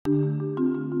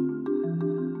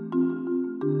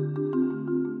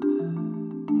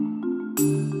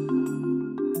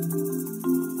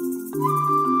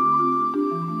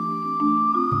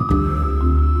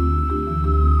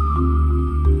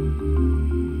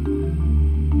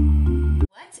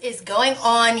Is going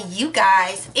on, you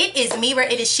guys? It is Mira,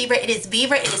 it is Shira, it is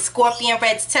Beaver, it is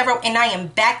ScorpionReddz Tarot, and I am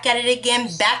back at it again,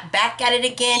 back at it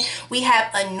again. We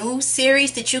have a new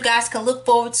series that you guys can look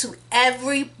forward to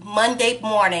every Monday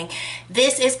morning.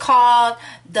 This is called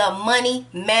the Money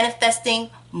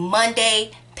Manifesting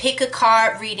Monday Pick a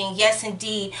Card reading. Yes,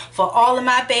 indeed. For all of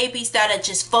my babies that are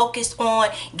just focused on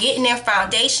getting their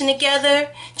foundation together,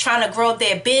 trying to grow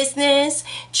their business,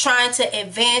 trying to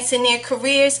advance in their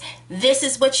careers, this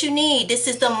is what you need. This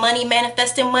is the Money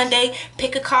Manifesting Monday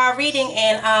Pick a Card reading,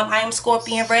 and I am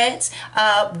ScorpionReddz.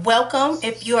 Welcome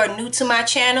if you are new to my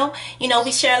channel. You know,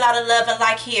 we share a lot of love and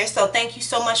like here, so thank you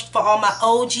so much for all my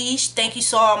OGs. Thank you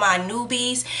to all my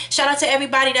newbies. Shout out to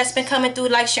everybody that's been coming through,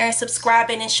 like, sharing,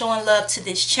 subscribing, and showing love to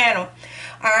this channel.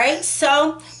 Alright,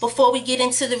 so before we get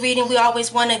into the reading, we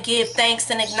always want to give thanks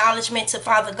and acknowledgement to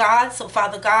Father God. So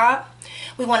Father God,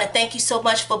 we want to thank you so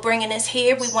much for bringing us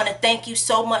here. We want to thank you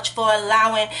so much for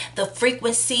allowing the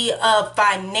frequency of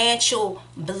financial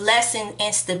blessing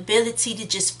and stability to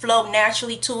just flow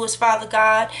naturally to us, Father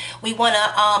God. We want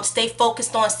to stay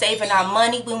focused on saving our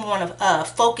money. We want to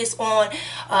focus on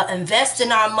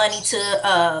investing our money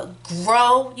to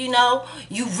grow. You know,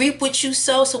 you reap what you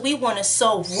sow, so we want to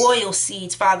sow royal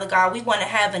seeds, Father God. We want to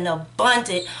have an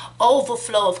abundant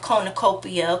overflow of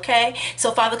cornucopia, okay?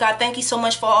 So Father God, thank you so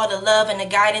much for all the love and the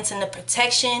guidance and the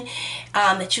protection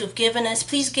that you have given us.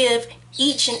 Please give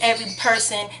each and every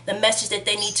person the message that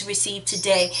they need to receive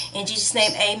today. In Jesus'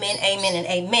 name, amen, amen, and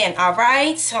amen. All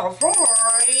right. So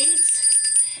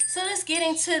let's get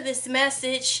into this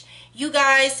message. You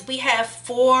guys, we have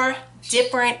 4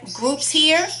 different groups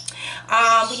here.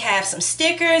 We have some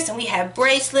stickers and we have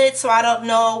bracelets, so I don't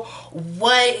know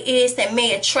what it is that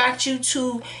may attract you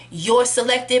to your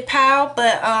selected pal,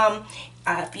 but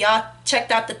if y'all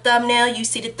checked out the thumbnail, you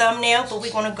see the thumbnail, but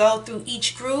we're going to go through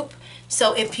each group.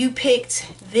 So if you picked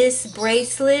this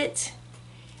bracelet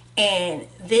and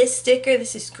this sticker,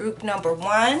 this is group number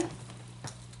 1.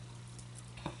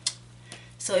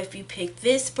 So if you pick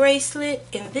this bracelet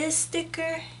and this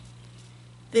sticker,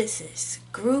 this is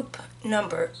group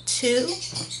number 2.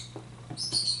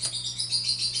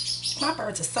 My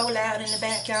birds are so loud in the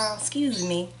back, y'all. Excuse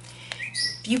me.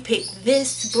 If you pick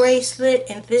this bracelet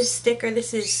and this sticker,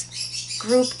 this is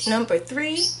group number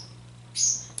 3.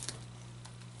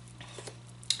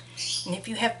 And if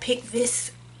you have picked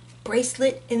this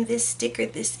bracelet and this sticker,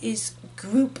 this is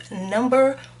group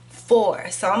number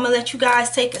 4. So I'm going to let you guys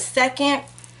take a second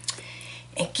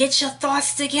and get your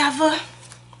thoughts together.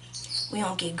 We're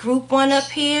going to get group 1 up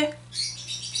here.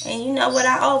 And you know what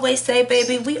I always say,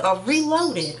 baby, we are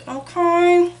reloaded,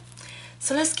 okay?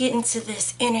 So let's get into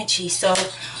this energy. So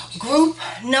group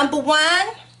number 1,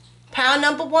 pile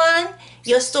number 1,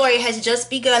 your story has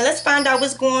just begun. Let's find out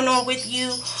what's going on with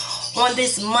you on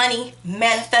this Money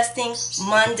Manifesting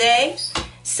Monday.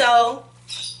 So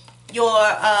your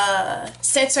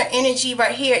center energy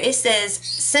right here, it says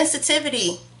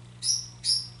sensitivity.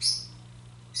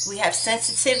 We have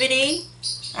sensitivity.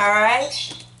 All right,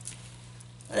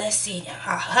 let's see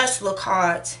our hustler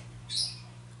cards.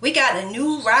 We got a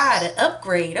new ride, an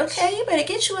upgrade. Okay, you better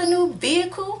get you a new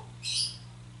vehicle.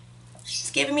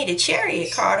 It's giving me the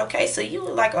Chariot card. Okay, so you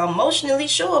were like emotionally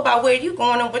sure about where you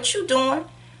going and what you doing.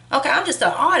 Okay, I'm just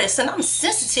an artist and I'm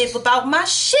sensitive about my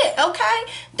shit, okay?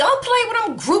 Don't play with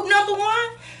them. Group number 1,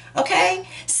 okay?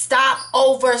 Stop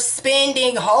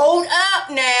overspending. Hold up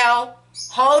now.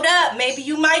 Hold up. Maybe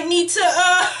you might need to,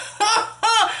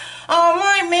 all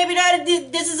right, maybe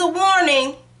this is a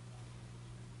warning.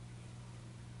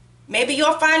 Maybe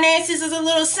your finances is a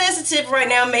little sensitive right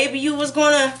now. Maybe you was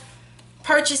going to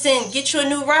purchase and get you a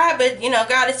new ride, but, you know,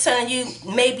 God is telling you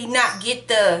maybe not get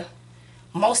the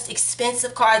most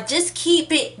expensive car. Just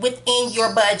keep it within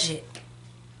your budget.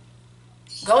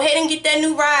 Go ahead and get that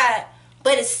new ride,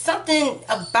 but it's something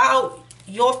about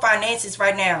your finances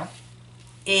right now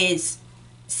is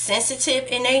sensitive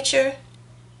in nature.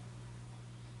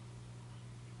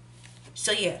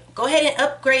 So yeah, go ahead and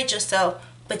upgrade yourself,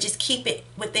 but just keep it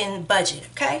within budget,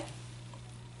 okay?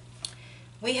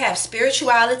 We have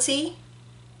spirituality.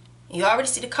 You already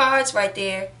see the cards right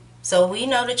there, so we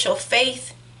know that your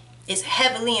faith is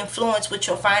heavily influenced with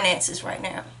your finances right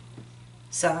now.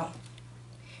 So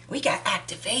we got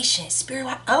activation, spirit.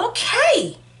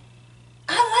 Okay,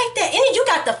 I like that. And you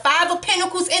got the 5 of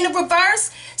Pentacles in the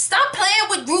reverse. Stop playing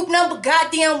with group number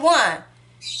goddamn 1.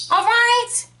 All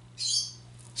right,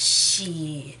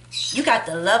 shit. You got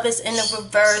the Lovers in the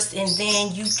reverse, and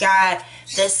then you got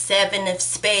the 7 of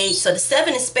Spades. So the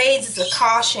 7 of Spades is a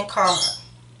caution card.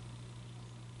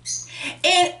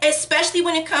 And especially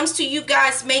when it comes to you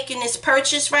guys making this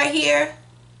purchase right here,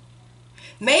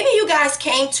 Maybe you guys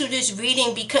came to this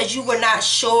reading because you were not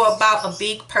sure about a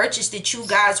big purchase that you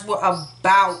guys were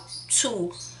about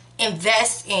to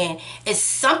invest in. It's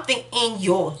something in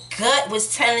your gut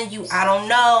was telling you, I don't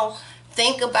know,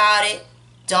 think about it,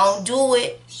 don't do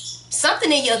it.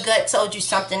 Something in your gut told you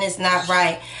something is not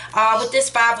right. With this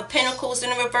Five of Pentacles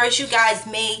in the reverse, you guys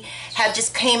may have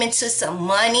just came into some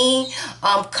money,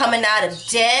 coming out of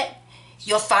debt.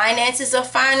 Your finances are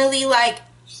finally like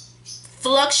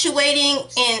fluctuating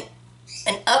in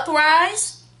an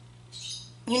uprise.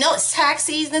 You know, it's tax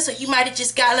season, so you might have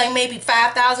just got like maybe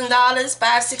 $5,000,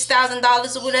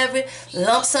 $6,000 or whatever,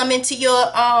 lump sum into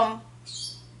your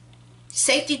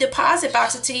safety deposit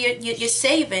box, into your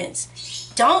savings.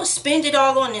 Don't spend it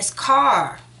all on this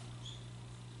car.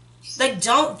 Like,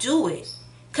 don't do it.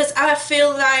 Because I feel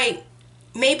like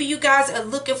maybe you guys are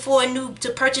looking for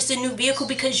to purchase a new vehicle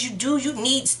because you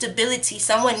need stability.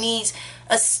 Someone needs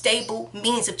a stable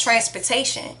means of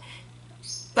transportation.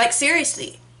 Like,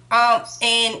 seriously.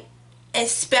 And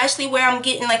especially where I'm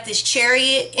getting like this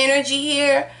Chariot energy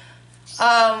here.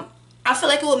 I feel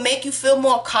like it would make you feel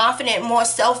more confident, more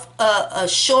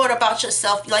assured about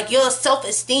yourself. Like, your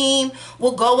self-esteem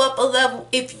will go up a level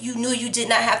if you knew you did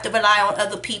not have to rely on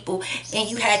other people and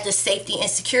you had the safety and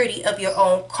security of your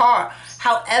own car.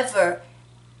 However,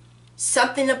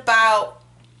 something about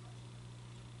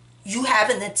you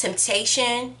having the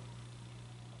temptation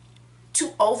to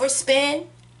overspend,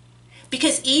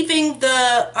 because even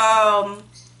the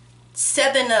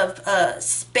Seven of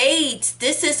Spades,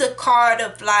 this is a card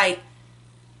of like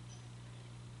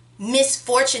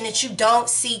misfortune that you don't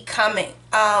see coming.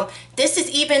 This is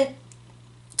even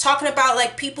talking about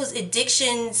like people's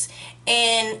addictions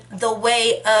and the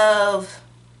way of,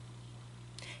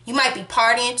 you might be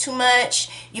partying too much,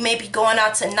 you may be going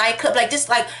out to nightclubs, like this,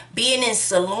 like being in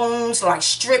saloons, like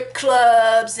strip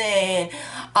clubs, and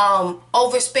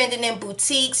overspending in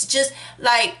boutiques, just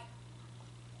like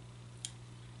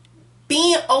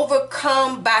being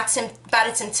overcome by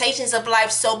the temptations of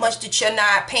life so much that you're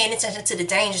not paying attention to the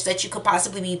dangers that you could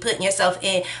possibly be putting yourself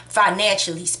in,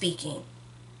 financially speaking.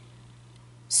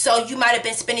 So you might have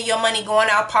been spending your money going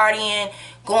out partying,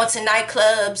 going to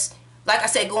nightclubs, like I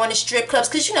said, going to strip clubs.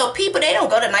 Because, you know, people, they don't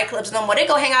go to nightclubs no more. They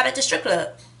go hang out at the strip club.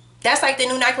 That's like the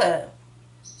new nightclub.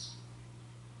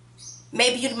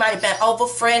 Maybe you might have been over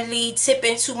friendly,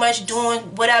 tipping too much, doing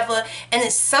whatever, and then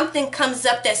something comes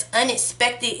up that's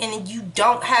unexpected and you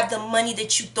don't have the money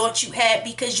that you thought you had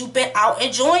because you've been out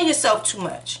enjoying yourself too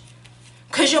much.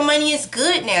 Because your money is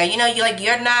good now. You know,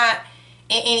 you're not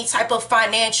in any type of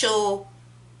financial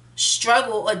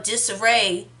struggle or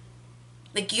disarray.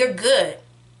 Like, you're good.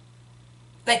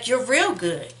 Like, you're real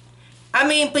good. I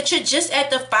mean, but you're just at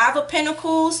the Five of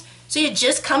Pentacles, so you're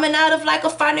just coming out of like a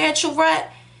financial rut.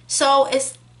 So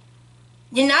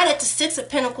you're not at the Six of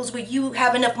Pentacles where you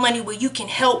have enough money where you can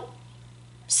help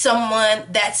someone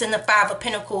that's in the Five of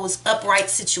Pentacles upright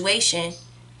situation,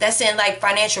 that's in like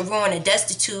financial ruin and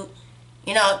destitute,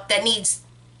 you know, that needs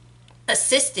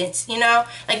assistance, you know.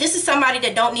 Like, this is somebody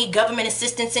that don't need government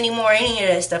assistance anymore, any of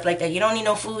that stuff like that. You don't need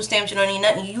no food stamps, you don't need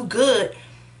nothing, you good.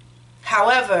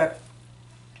 However,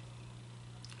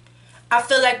 I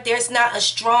feel like there's not a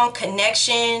strong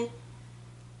connection.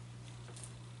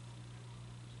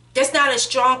 There's not a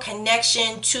strong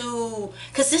connection to,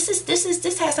 because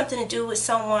this has something to do with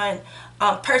someone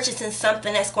purchasing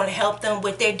something that's going to help them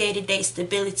with their day-to-day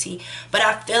stability. But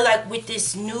I feel like with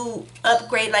this new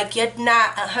upgrade, like, you're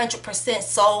not 100%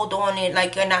 sold on it,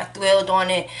 like you're not thrilled on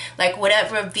it, like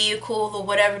whatever vehicle or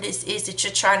whatever this is that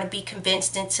you're trying to be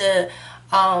convinced into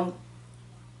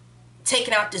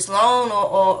taking out this loan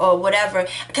or whatever,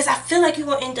 because I feel like you're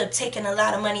going to end up taking a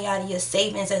lot of money out of your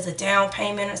savings as a down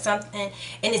payment or something,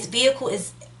 and this vehicle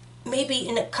is maybe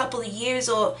in a couple of years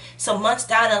or some months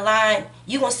down the line,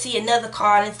 you're going to see another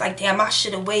car and it's like, damn, I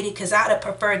should have waited because I'd have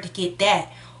preferred to get that.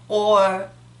 Or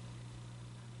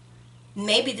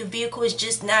maybe the vehicle is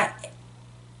just not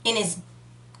in as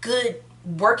good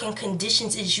working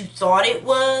conditions as you thought it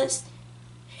was.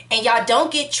 And y'all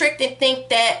don't get tricked and think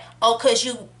that, oh, because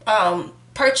you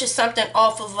purchased something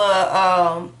off of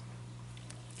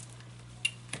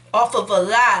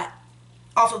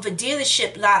a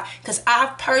dealership lot. Because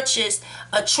I've purchased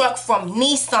a truck from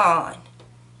Nissan.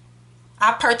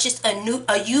 I purchased a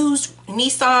used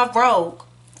Nissan Rogue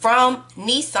from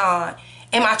Nissan,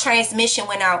 and my transmission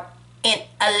went out in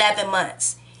 11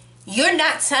 months. You're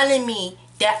not telling me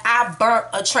that I burnt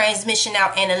a transmission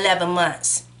out in 11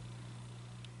 months.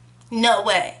 No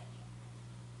way.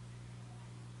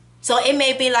 So it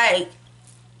may be like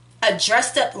a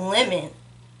dressed up lemon,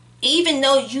 even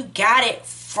though you got it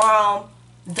from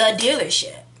the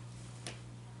dealership.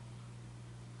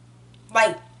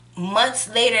 like months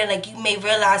later, like you may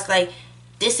realize like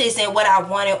this isn't what I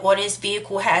wanted, or this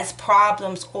vehicle has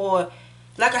problems, or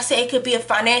like I said, it could be a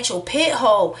financial pit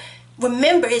hole.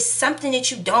 Remember, it's something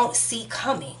that you don't see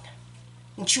coming,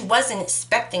 that you wasn't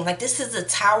expecting. Like this is a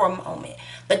tower moment,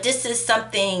 but this is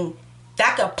something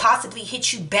that could possibly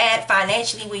hit you bad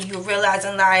financially, where you're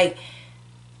realizing like,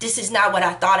 this is not what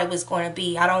I thought it was going to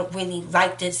be. I don't really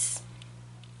like this.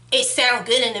 It sounded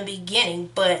good in the beginning,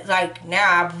 but like now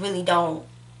I really don't.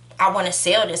 I want to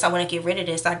sell this. I want to get rid of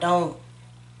this. I don't.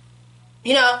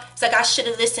 You know, it's like I should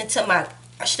have listened to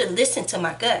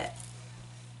my gut.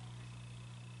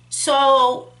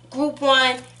 So, group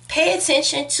 1, pay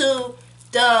attention to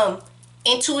the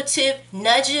intuitive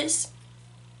nudges,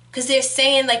 because they're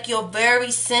saying like you're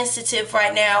very sensitive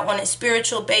right now on a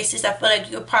spiritual basis. I feel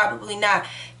like you're probably not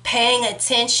paying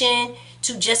attention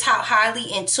to just how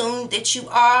highly in tune that you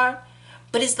are.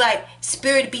 But it's like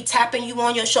spirit be tapping you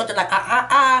on your shoulder like,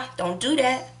 don't do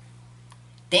that.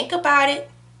 Think about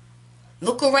it.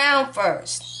 Look around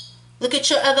first. Look at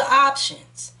your other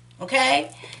options.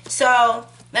 Okay? So,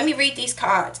 let me read these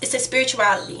cards. It says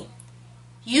spirituality.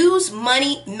 Use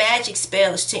money magic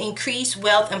spells to increase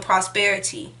wealth and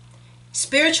prosperity.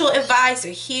 Spiritual advisor,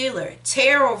 healer,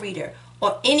 tarot reader,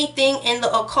 or anything in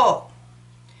the occult.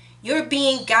 You're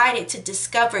being guided to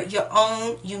discover your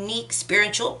own unique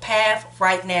spiritual path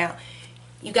right now.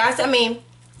 You guys, I mean,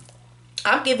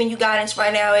 I'm giving you guidance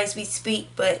right now as we speak,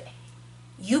 but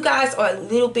you guys are a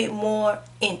little bit more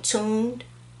in tune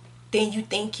than you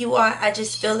think you are. I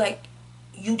just feel like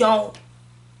you don't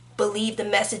believe the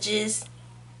messages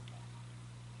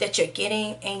that you're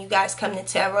getting, and you guys come to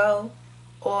tarot,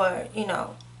 or you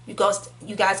know, you guys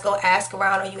go ask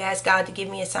around, or you ask God to give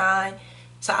me a sign,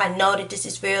 so I know that this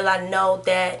is real. I know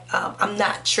that I'm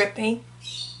not tripping.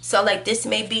 So like this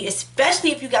may be,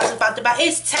 especially if you guys are about to buy,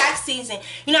 it's tax season.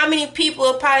 You know how many people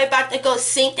are probably about to go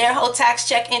sink their whole tax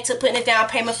check into putting a down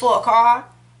payment for a car?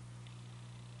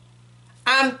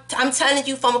 I'm telling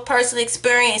you from a personal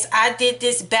experience. I did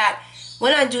this back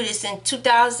when I do this in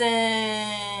 2000.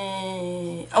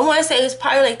 I want to say it was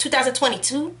probably like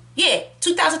 2022. Yeah,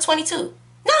 2022.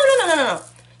 No.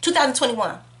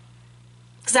 2021.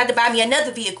 Because I had to buy me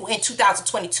another vehicle in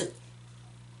 2022.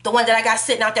 The one that I got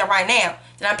sitting out there right now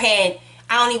that I'm paying.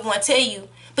 I don't even want to tell you.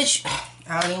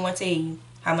 I don't even want to tell you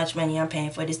how much money I'm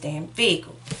paying for this damn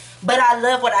vehicle. But I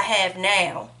love what I have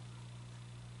now.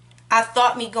 I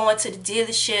thought me going to the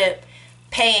dealership,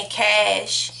 paying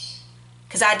cash,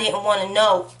 because I didn't want to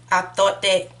know. I thought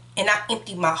that, and I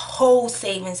emptied my whole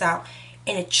savings out,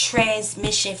 and the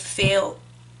transmission failed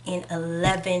in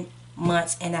 11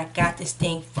 months, and I got this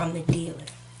thing from the dealer.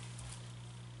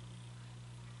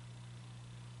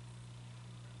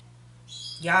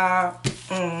 Y'all,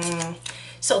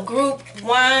 so group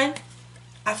 1,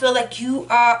 I feel like you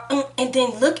are, and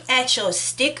then look at your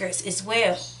stickers as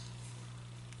well.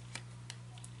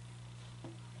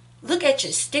 Look at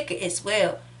your sticker as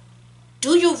well.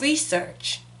 Do your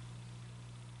research.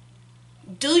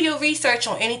 Do your research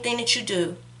on anything that you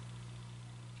do.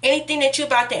 Anything that you're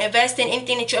about to invest in,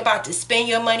 anything that you're about to spend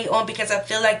your money on, because I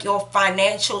feel like your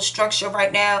financial structure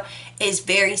right now is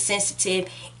very sensitive,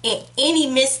 and any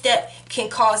misstep can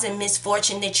cause a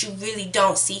misfortune that you really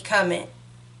don't see coming,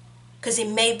 because it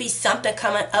may be something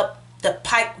coming up the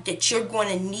pipe that you're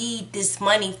going to need this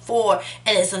money for.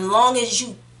 And as long as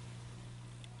you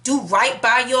do right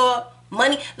by your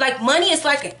money, like money is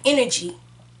like an energy.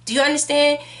 Do you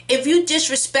understand? If you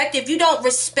disrespect, if you don't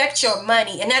respect your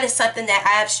money, and that is something that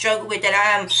I have struggled with, that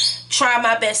I am trying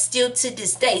my best still to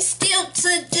this day,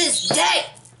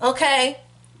 okay?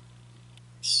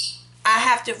 I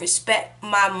have to respect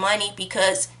my money,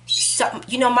 because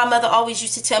you know, my mother always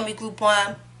used to tell me, group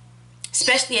 1,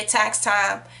 especially at tax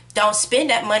time, don't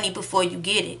spend that money before you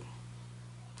get it.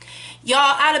 Y'all,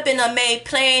 I'd have been made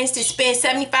plans to spend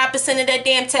 75% of that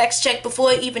damn tax check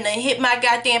before it even hit my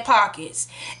goddamn pockets.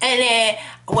 And then,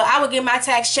 well, I would get my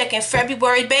tax check in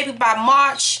February, baby. By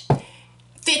March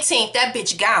 15th, that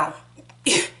bitch gone.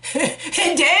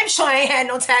 And damn sure I ain't had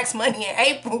no tax money in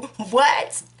April.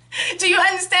 What? Do you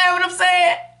understand what I'm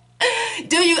saying?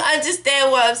 Do you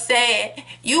understand what I'm saying?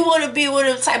 You want to be one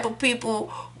of the type of people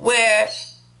where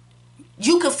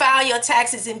you can file your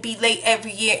taxes and be late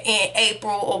every year in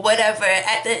April or whatever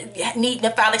at the needing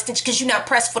to file extension, because you're not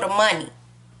pressed for the money.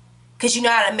 Because you know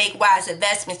how to make wise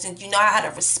investments, and you know how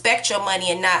to respect your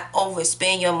money and not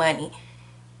overspend your money.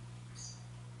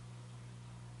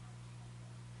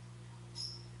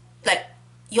 Like,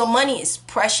 your money is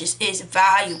precious, it's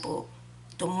valuable.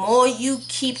 The more you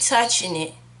keep touching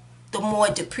it, the more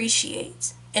it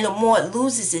depreciates, and the more it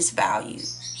loses its value.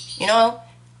 You know,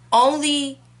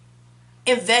 only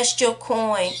invest your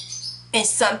coin in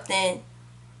something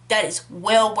that is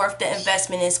well worth the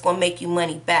investment and it's going to make you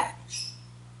money back.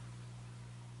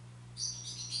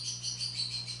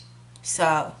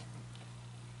 So,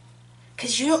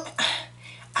 because you don't,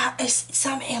 it's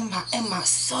something in my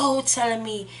soul telling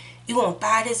me you want to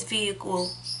buy this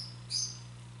vehicle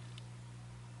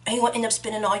and you want to end up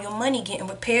spending all your money getting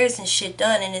repairs and shit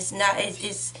done, and it's not,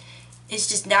 it's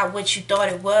just not what you thought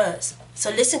it was. So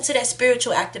listen to that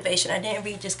spiritual activation. I didn't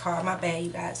read this card, my bad, you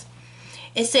guys.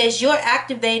 It says you're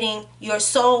activating your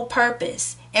soul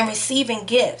purpose and receiving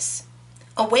gifts.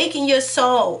 Awaken your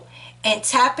soul and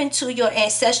tap into your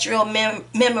ancestral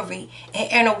memory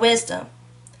and inner wisdom.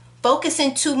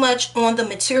 Focusing too much on the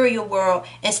material world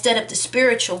instead of the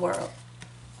spiritual world.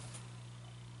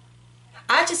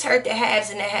 I just heard the haves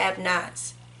and the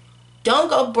have-nots. Don't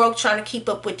go broke trying to keep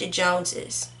up with the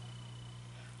Joneses.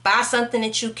 Buy something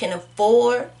that you can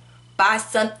afford. Buy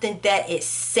something that is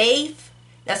safe.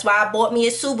 That's why I bought me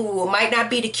a Subaru. It might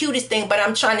not be the cutest thing, but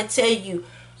I'm trying to tell you,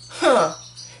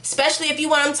 especially if you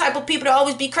one of them type of people to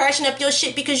always be crashing up your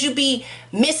shit because you be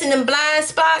missing them blind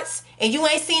spots and you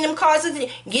ain't seen them cars.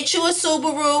 Get you a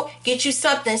Subaru. Get you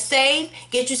something safe.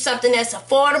 Get you something that's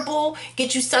affordable.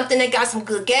 Get you something that got some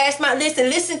good gas mileage.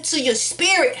 Listen to your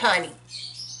spirit, honey.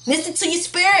 Listen to your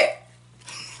spirit.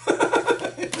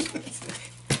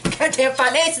 Goddamn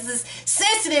finances is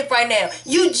sensitive right now.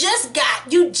 You just got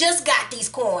these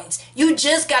coins. You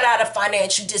just got out of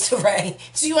financial disarray.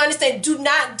 So you understand? Do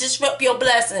not disrupt your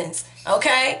blessings.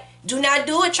 Okay? Do not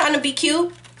do it trying to be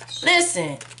cute.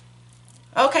 Listen.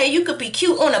 Okay, you could be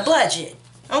cute on a budget.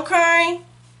 Okay?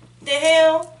 The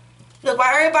hell? Look,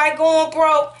 while everybody going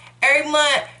broke every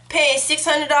month paying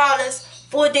 $600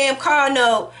 for a damn car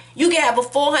note, you can have a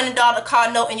 $400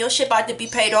 car note and your shit about to be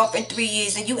paid off in 3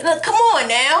 years. And you, look, come on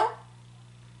now.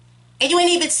 And you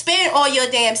ain't even spend all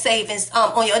your damn savings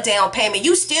on your down payment.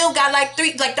 You still got like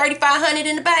 $3,500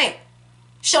 in the bank.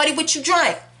 Shorty, what you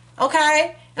drink,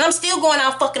 okay? And I'm still going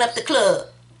out fucking up the club.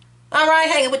 All right,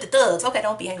 hanging with the thugs. Okay,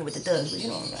 don't be hanging with the thugs, but you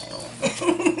know what I'm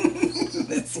saying.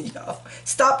 Listen, y'all.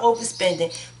 Stop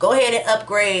overspending. Go ahead and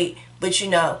upgrade, but you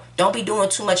know, don't be doing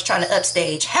too much trying to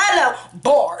upstage. Hello,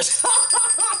 bars.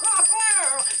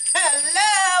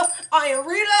 Hello, I am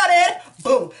reloaded.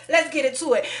 Boom, let's get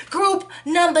into it. Group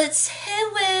number 2,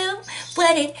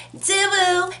 what it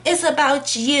do? It's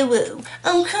about you,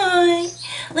 okay?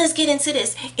 Let's get into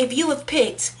this. If you have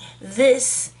picked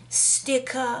this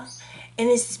sticker and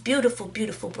this beautiful,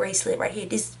 beautiful bracelet right here,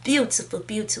 this beautiful,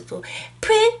 beautiful,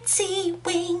 pretty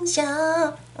wings,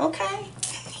 y'all, okay?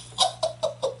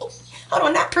 Hold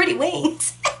on, not pretty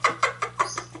wings.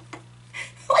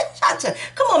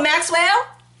 Come on, Maxwell.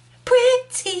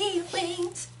 Pretty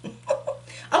wings.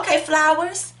 Okay,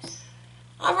 flowers.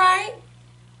 All right.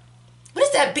 What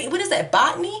is that? What is that?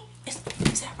 Botany? Is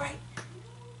that right?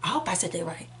 I hope I said that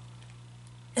right.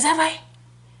 Is that right?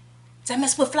 Does that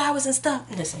mess with flowers and stuff?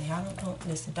 Listen, y'all don't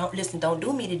listen. Don't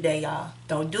do me today, y'all.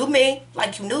 Don't do me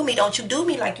like you knew me. Don't you do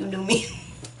me like you knew me.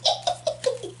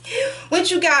 What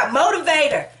you got?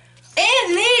 Motivator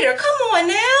and leader. Come on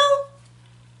now.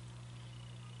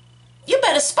 You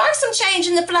better spark some change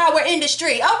in the flower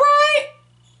industry. All right?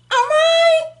 All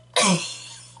right?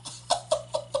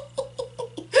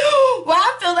 Well,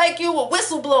 I feel like you a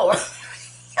whistleblower.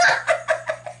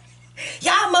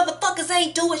 Y'all motherfuckers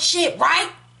ain't doing shit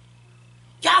right.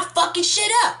 Y'all fucking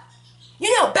shit up.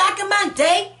 You know, back in my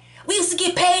day, we used to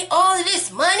get paid all of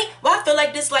this money. Well, I feel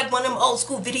like this like one of them old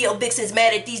school video vixens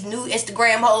mad at these new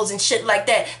Instagram hoes and shit like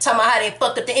that. Talking about how they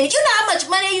fucked up the internet. You know how much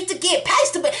money I used to get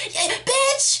paid to, but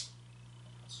bitch.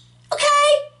 Okay?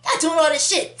 I doing all this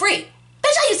shit free.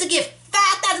 Bitch, I used to get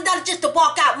 $5,000 just to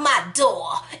walk out my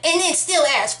door and then still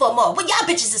ask for more. Well, y'all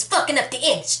bitches is fucking up the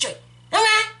industry.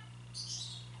 Alright?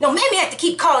 Don't make me have to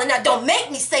keep calling out. Don't make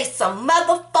me say some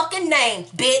motherfucking names,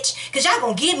 bitch. Because y'all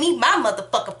gonna give me my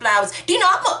motherfucking flowers. Do you know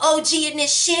I'm an OG in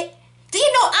this shit? Do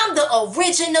you know I'm the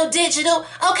original digital?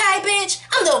 Okay, bitch?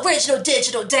 I'm the original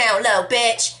digital down low,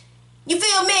 bitch. You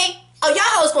feel me? Oh, y'all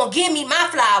hoes gonna give me my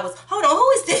flowers. Hold on, who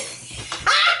is this?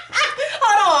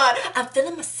 Hold on. I'm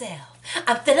feeling myself.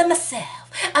 I'm feeling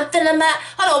myself. I'm feeling my...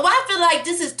 Hold on. Why I feel like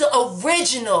this is the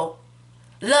original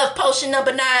Love Potion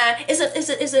number 9? Is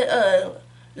it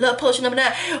Love Potion number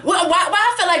 9? Why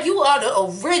I feel like you are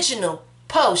the original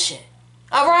potion?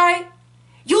 All right?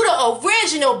 You the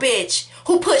original bitch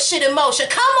who put shit in motion.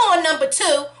 Come on, number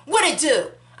 2. What it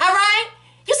do? All right?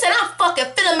 You said I'm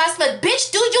fucking feeling my smell.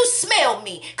 Bitch, do you smell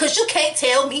me? Because you can't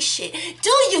tell me shit. Do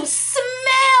you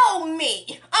smell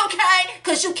me? Okay?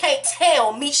 Because you can't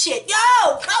tell me shit.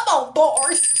 Yo, come on,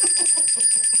 boys.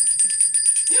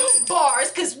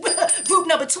 Bars, because group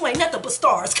number 2 ain't nothing but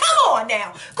stars. Come on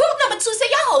now. Group number 2 say,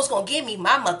 y'all hoes gonna give me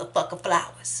my motherfucking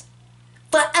flowers.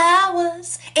 For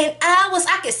hours and hours,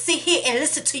 I can sit here and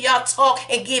listen to y'all talk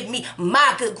and give me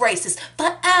my good graces.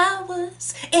 For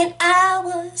hours and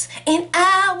hours and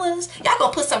hours. Y'all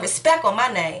gonna put some respect on my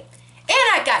name. And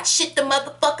I got shit the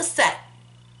motherfucker say.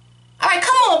 Alright,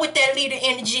 come on with that leader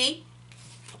energy.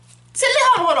 So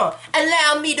hold on.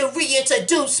 Allow me to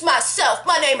reintroduce myself.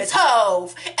 My name is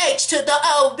Hove. H to the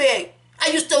O-B. I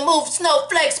used to move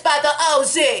snowflakes by the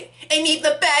OZ. And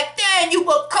even back then you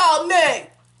would call me.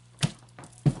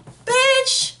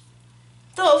 Bitch.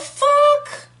 The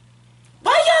fuck?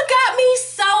 Why y'all got me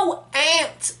so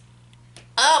amped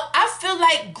up? I feel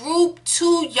like group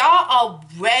 2, y'all are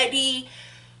ready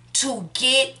to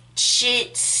get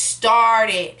shit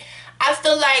started. I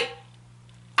feel like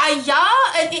why are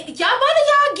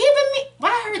y'all giving me? Why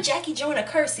I heard Jackie join a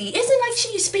Kersey? Isn't like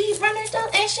she speed runner stuff?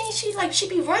 And she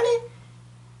be running?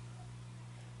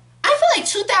 I feel like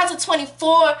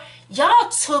 2024, y'all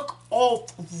took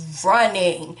off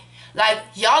running. Like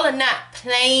y'all are not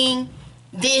playing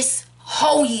this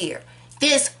whole year.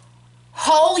 This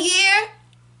whole year,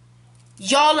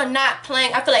 y'all are not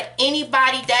playing. I feel like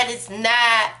anybody that is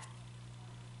not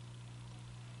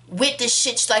with the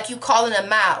shit, like you calling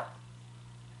them out.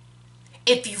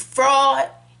 If you fraud,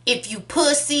 if you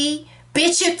pussy,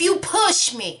 bitch, if you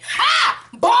push me. Ha!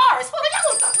 Bars! Hold on, y'all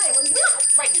gonna stop playing with me. We don't have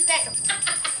to write this down.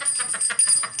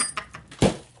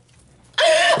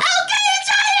 Okay, did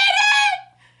y'all hear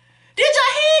that? Did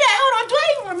y'all hear that? Hold on, do I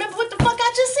even remember what the fuck I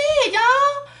just said,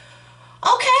 y'all?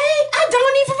 Okay, I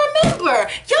don't even remember.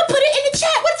 Y'all put it in the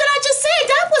chat. What did I just say?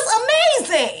 That was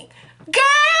amazing.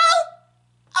 Girl!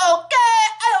 Okay,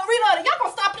 I don't reload it. Y'all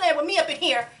gonna stop playing with me up in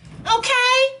here.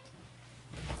 Okay?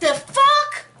 The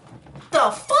fuck? The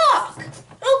fuck?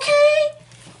 Okay?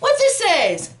 What this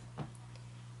says?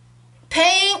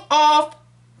 Paying off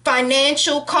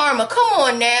financial karma. Come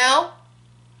on now.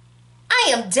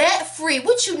 I am debt free.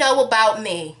 What you know about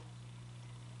me?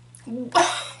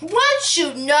 What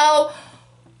you know?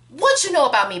 What you know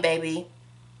about me, baby?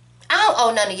 I don't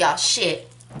owe none of y'all shit.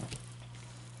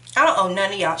 I don't owe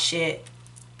none of y'all shit.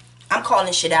 I'm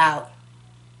calling shit out.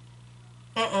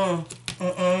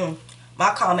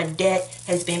 My karma debt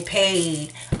has been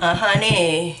paid.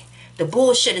 Honey. The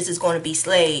bullshitters is going to be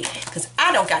slayed. Because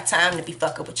I don't got time to be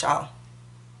fucking with y'all.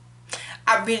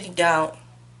 I really don't.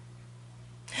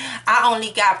 I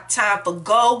only got time for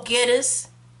go-getters.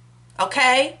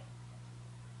 Okay?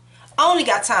 I only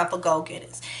got time for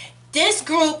go-getters. This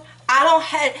group,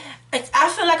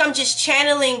 I feel like I'm just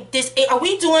channeling this. Are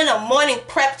we doing a morning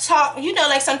prep talk? You know,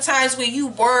 like sometimes where you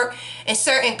work in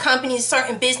certain companies,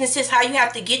 certain businesses, how you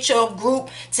have to get your group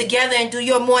together and do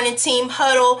your morning team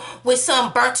huddle with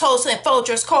some burnt toast and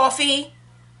Folgers coffee.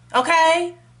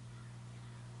 Okay?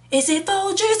 Is it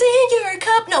Folgers in your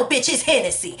cup? No, bitch, it's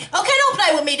Hennessy. Okay, don't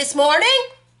play with me this morning.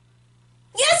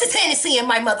 Yes, it's Hennessy in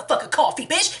my motherfucking coffee,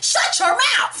 bitch. Shut your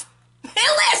mouth and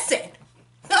listen.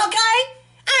 Okay?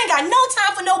 I ain't got no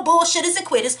time for no bullshitters and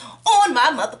quitters on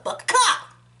my motherfucking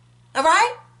clock.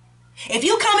 Alright? If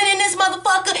you coming in this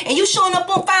motherfucker and you showing up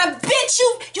on time, bitch,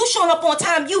 you showing up on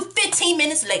time, you 15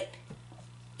 minutes late.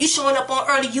 You showing up on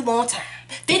early, you on time.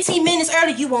 15 minutes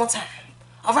early, you on time.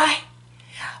 Alright?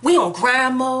 We on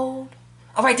grind mode.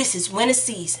 Alright, this is winter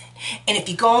season. And if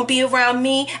you're going to be around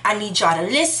me, I need y'all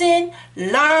to listen,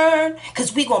 learn,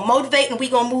 because we going to motivate and we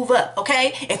going to move up,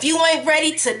 okay? If you ain't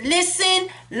ready to listen,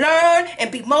 learn,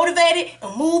 and be motivated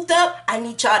and moved up, I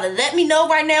need y'all to let me know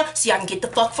right now so y'all can get the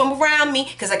fuck from around me,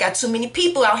 because I got too many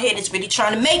people out here that's really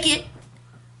trying to make it.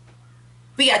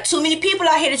 We got too many people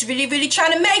out here that's really, really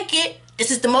trying to make it.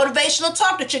 This is the motivational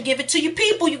talk that you give it to your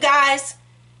people, you guys.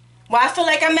 Well, I feel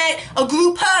like I'm at a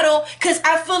group huddle because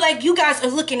I feel like you guys are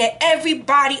looking at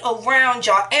everybody around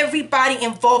y'all. Everybody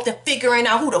involved in figuring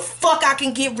out who the fuck I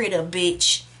can get rid of,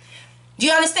 bitch. Do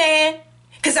you understand?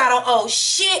 Because I don't owe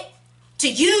shit to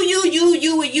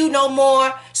you no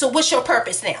more. So what's your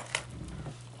purpose now?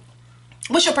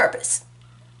 What's your purpose?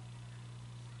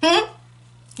 You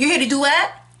here to do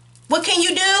what? What can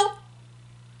you do?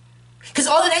 Because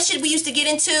all of that shit we used to get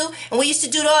into, and we used to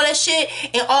do all that shit,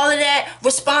 and all of that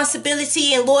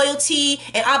responsibility and loyalty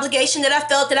and obligation that I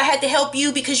felt that I had to help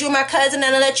you because you're my cousin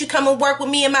and I let you come and work with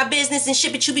me in my business and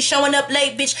shit, but you be showing up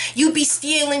late, bitch. You be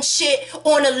stealing shit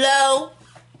on the low.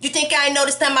 You think I ain't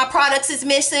noticed that my products is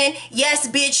missing? Yes,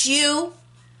 bitch,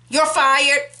 you're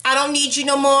fired. I don't need you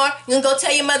no more. You can go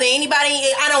tell your mother, anybody.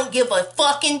 I don't give a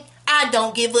fucking I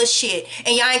don't give a shit.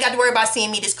 And y'all ain't got to worry about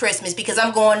seeing me this Christmas because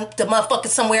I'm going to motherfucking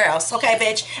somewhere else. Okay,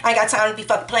 bitch? I ain't got time to be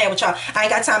fucking playing with y'all. I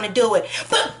ain't got time to do it.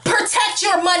 But protect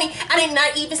your money. I did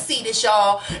not even see this,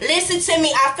 y'all. Listen to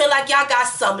me. I feel like y'all got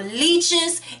some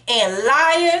leeches and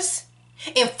liars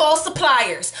and false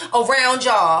suppliers around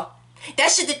y'all.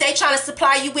 That shit that they trying to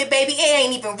supply you with, baby, it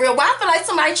ain't even real. Why I feel like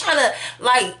somebody trying to,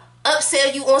 like,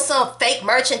 upsell you on some fake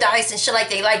merchandise and shit like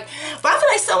they like. But I feel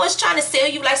like someone's trying to sell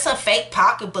you like some fake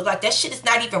pocketbook. Like that shit is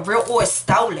not even real or it's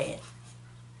stolen.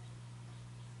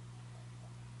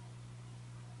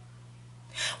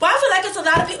 But I feel like it's a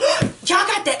lot of people. Y'all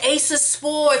got the Ace of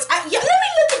Swords. Let me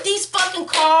look at these fucking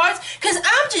cards. Because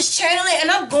I'm just channeling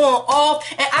and I'm going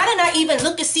off. And I did not even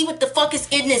look to see what the fuck is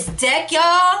in this deck,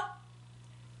 y'all.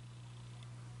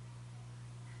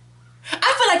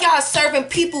 I feel like y'all are serving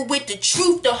people with the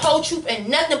truth, the whole truth, and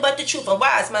nothing but the truth. And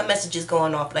why is my messages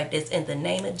going off like this? In the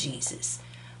name of Jesus.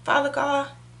 Father God.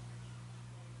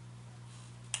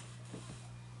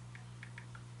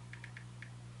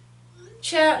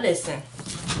 Child, listen.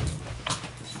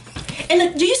 And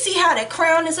look, do you see how that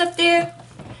crown is up there?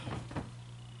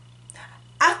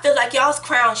 I feel like y'all's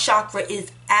crown chakra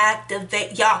is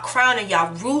activated. Y'all crown and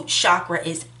y'all root chakra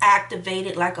is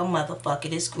activated like a motherfucker.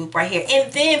 This group right here.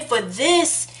 And then for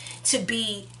this to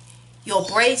be your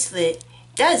bracelet,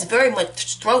 that is very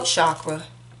much throat chakra.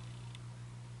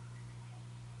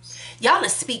 Y'all are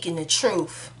speaking the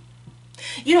truth.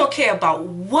 You don't care about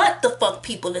what the fuck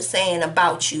people are saying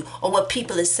about you or what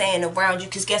people are saying around you.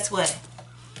 Because guess what?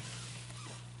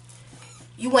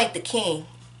 You ain't the king.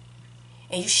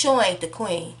 And you sure ain't the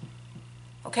queen.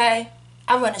 Okay?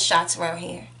 I run the shots around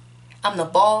here. I'm the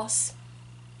boss.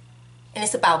 And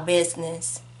it's about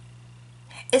business.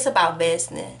 It's about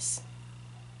business.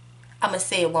 I'm going to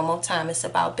say it one more time. It's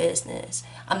about business.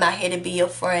 I'm not here to be your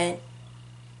friend.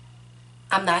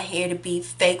 I'm not here to be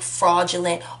fake,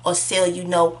 fraudulent, or sell you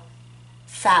no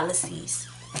fallacies.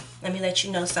 Let me let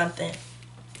you know something.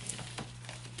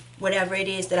 Whatever it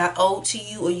is that I owe to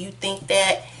you or you think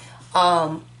that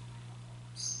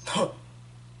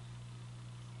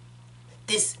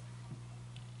this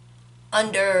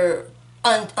unspoken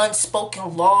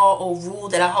law or rule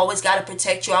that I always got to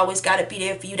protect you, I always got to be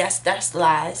there for you, that's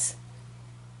lies.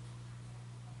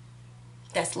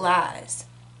 That's lies.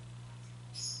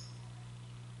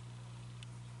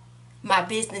 My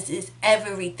business is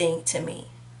everything to me.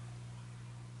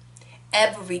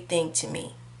 Everything to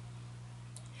me.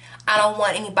 I don't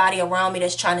want anybody around me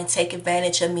that's trying to take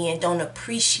advantage of me and don't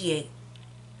appreciate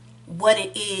what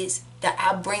it is that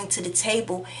I bring to the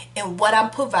table and what I'm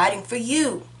providing for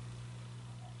you.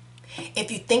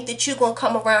 If you think that you're going to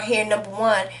come around here, number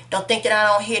one, don't think that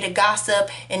I don't hear the gossip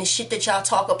and the shit that y'all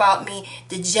talk about me,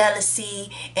 the jealousy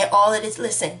and all of this.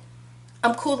 Listen,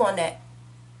 I'm cool on that.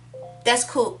 That's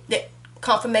cool. That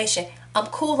confirmation. I'm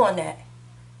cool on that.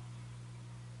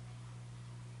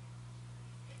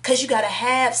 Because you got to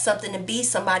have something to be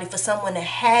somebody for someone to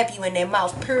have you in their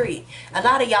mouth, period. A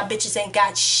lot of y'all bitches ain't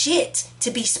got shit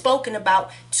to be spoken about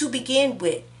to begin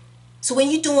with. So when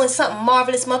you doing something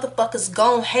marvelous, motherfuckers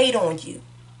gon' hate on you.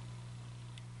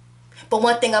 But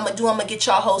one thing I'm going to do, I'm going to get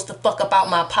y'all hoes to fuck up out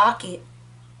my pocket.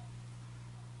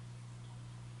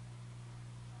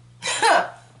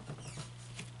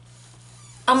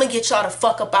 I'm going to get y'all to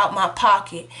fuck up out my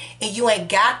pocket. And you ain't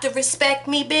got to respect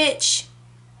me, bitch.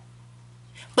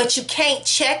 But you can't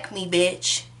check me,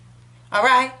 bitch.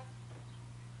 Alright?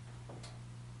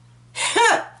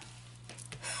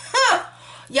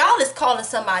 Y'all is calling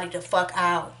somebody to fuck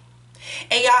out.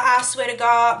 And y'all, I swear to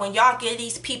God, when y'all get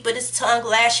these people this tongue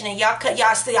lashing and y'all cut,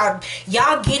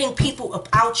 y'all getting people up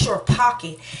out your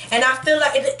pocket. And I feel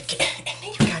like, and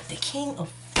then you got the king of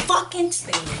fucking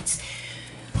spades.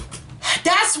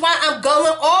 That's why I'm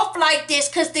going off like this,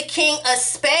 because the king of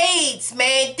spades,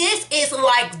 man, this is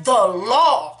like the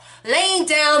law. Laying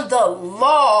down the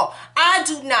law. I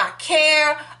do not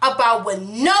care about what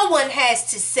no one has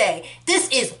to say. This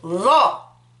is law.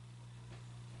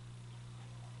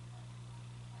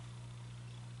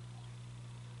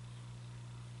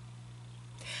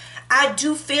 I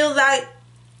do feel like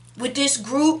with this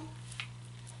group,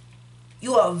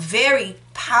 you are a very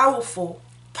powerful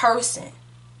person.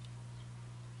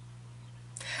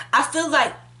 I feel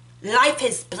like life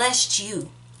has blessed you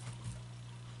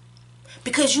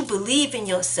because you believe in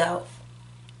yourself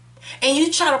and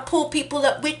you try to pull people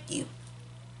up with you.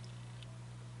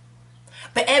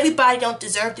 But everybody don't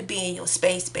deserve to be in your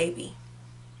space, baby.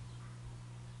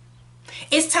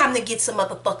 It's time to get some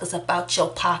motherfuckers up out your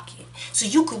pocket so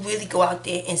you could really go out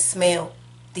there and smell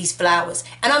these flowers.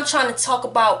 And I'm trying to talk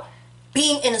about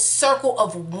being in a circle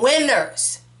of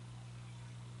winners.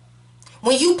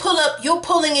 When you pull up, you're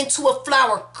pulling into a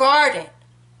flower garden.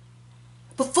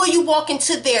 Before you walk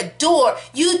into their door,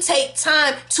 you take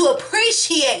time to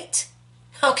appreciate.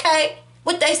 Okay?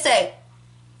 What they say?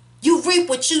 You reap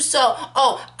what you sow.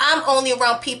 Oh, I'm only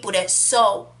around people that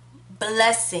sow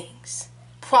blessings,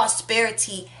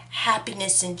 prosperity,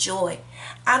 happiness, and joy.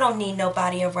 I don't need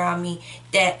nobody around me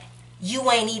that you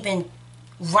ain't even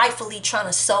rightfully trying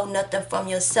to sow nothing from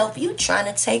yourself. You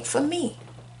trying to take from me.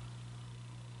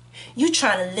 You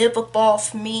trying to live up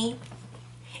off me.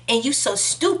 And you so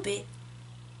stupid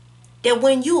that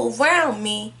when you around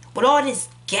me with all this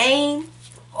game,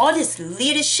 all this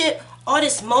leadership, all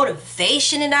this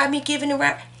motivation that I be giving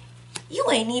around, you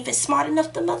ain't even smart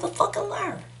enough to motherfucking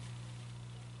learn.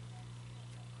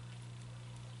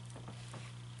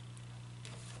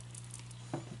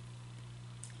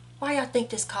 Why y'all think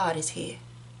this card is here?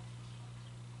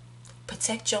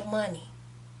 Protect your money.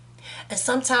 And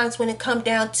sometimes when it come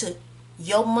down to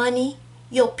your money,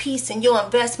 your peace and your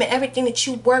investment, everything that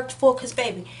you worked for, because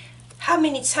baby, how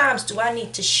many times do I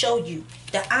need to show you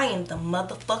that I am the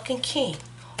motherfucking king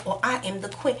or I am the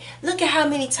queen? Look at how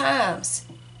many times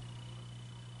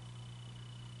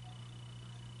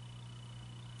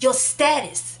your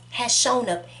status has shown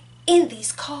up in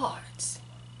these cards.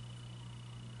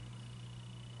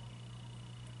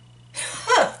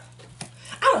 Huh.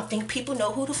 I don't think people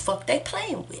know who the fuck they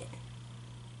playing with.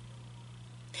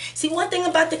 See, one thing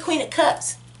about the Queen of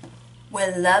Cups,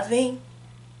 we're loving,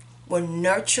 we're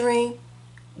nurturing,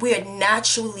 we are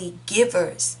naturally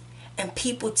givers, and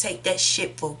people take that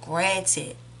shit for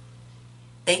granted.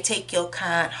 They take your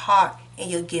kind heart and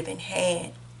your giving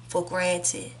hand for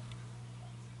granted.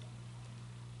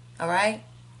 Alright?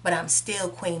 But I'm still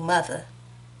Queen Mother.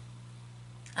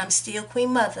 I'm still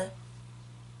Queen Mother.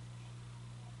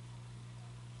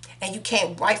 And you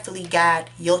can't rightfully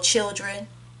guide your children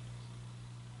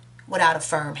without a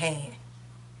firm hand.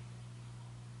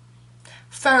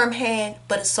 Firm hand,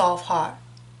 but a soft heart.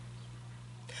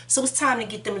 So it's time to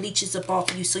get them leeches up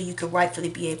off of you so you can rightfully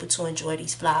be able to enjoy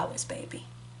these flowers, baby.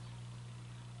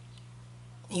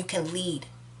 You can lead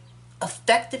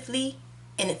effectively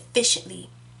and efficiently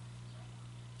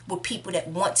with people that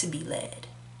want to be led.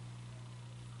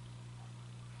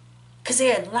 Because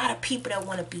there are a lot of people that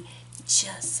want to be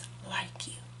just like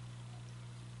you.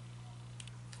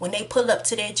 When they pull up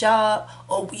to their job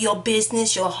or your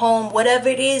business, your home, whatever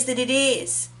it is that it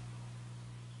is,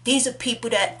 these are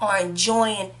people that are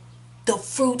enjoying the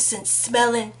fruits and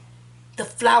smelling the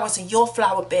flowers in your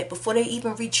flower bed before they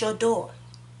even reach your door.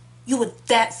 You are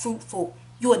that fruitful.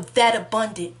 You are that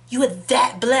abundant. You are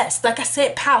that blessed. Like I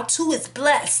said, Power 2 is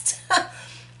blessed.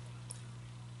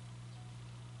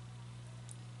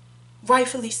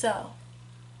 Rightfully so.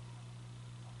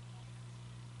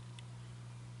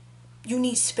 You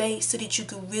need space so that you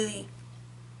can really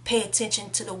pay attention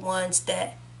to the ones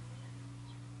that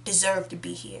deserve to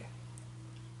be here.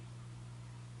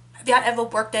 Have y'all ever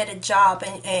worked at a job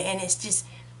and it's just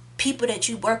people that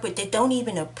you work with that don't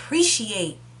even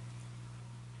appreciate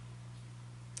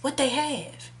what they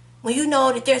have? When you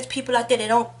know that there's people out there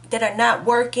that are not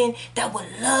working, that would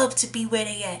love to be where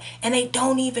they at, and they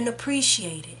don't even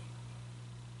appreciate it.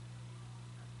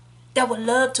 That would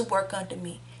love to work under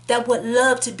me. That would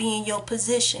love to be in your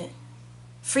position.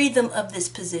 Free them of this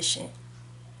position.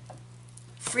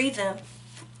 Free them.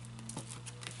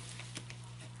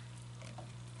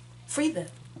 Free them.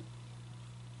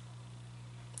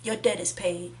 Your debt is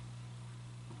paid.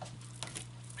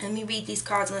 Let me read these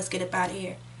cards and let's get up out of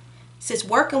here. It says,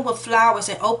 working with flowers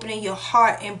and opening your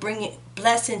heart and bringing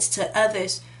blessings to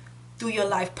others through your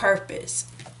life purpose.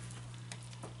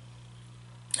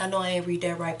 I know I ain't read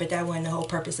that right, but that wasn't the whole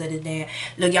purpose of it there.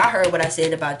 Look, y'all heard what I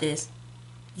said about this.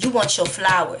 You want your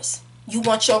flowers. You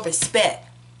want your respect.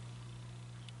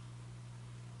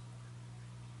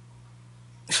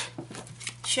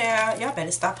 Child, y'all better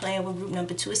stop playing with root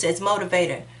number 2. It says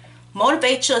motivator.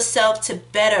 Motivate yourself to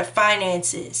better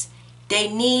finances.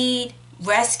 They need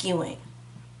rescuing.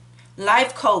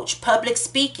 Life coach, public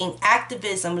speaking,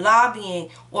 activism, lobbying,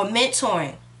 or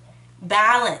mentoring.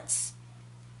 Balance.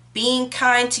 Being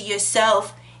kind to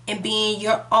yourself and being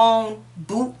your own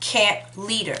boot camp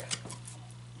leader.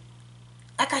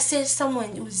 Like I said,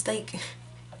 someone was like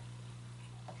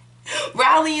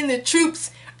rallying the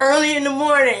troops early in the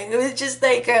morning. It was just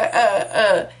like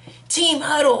a team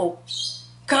huddle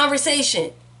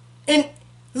conversation. And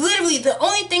literally the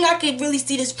only thing I could really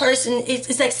see this person is,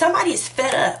 it's like somebody is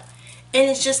fed up. And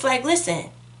it's just like,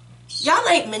 listen, y'all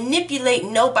ain't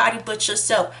manipulating nobody but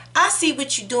yourself. I see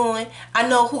what you're doing. I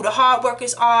know who the hard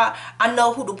workers are. I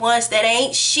know who the ones that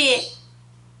ain't shit.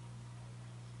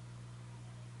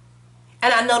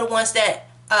 And I know the ones that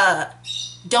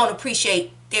don't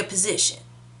appreciate their position.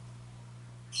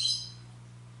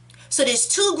 So there's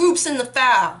two groups in the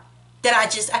file that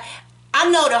I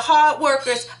know the hard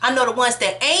workers, I know the ones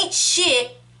that ain't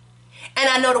shit, and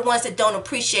I know the ones that don't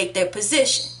appreciate their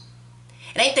position.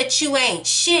 It ain't that you ain't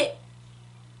shit,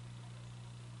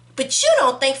 but you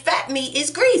don't think fat meat is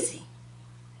greasy.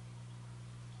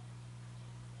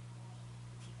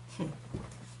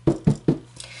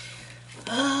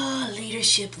 Oh,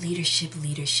 leadership, leadership,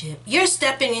 leadership. You're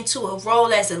stepping into a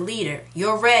role as a leader.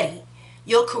 You're ready.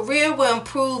 Your career will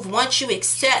improve once you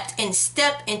accept and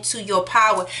step into your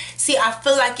power. See, I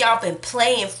feel like y'all been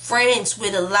playing friends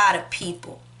with a lot of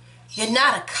people. You're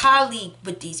not a colleague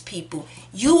with these people.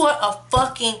 You are a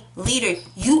fucking leader.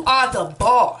 You are the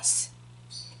boss.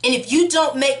 And if you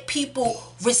don't make people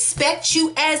respect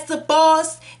you as the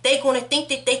boss, they're going to think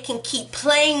that they can keep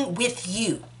playing with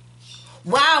you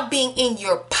while being in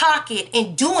your pocket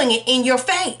and doing it in your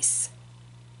face.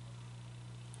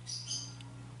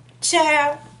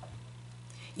 Child,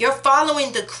 you're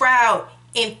following the crowd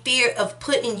in fear of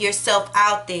putting yourself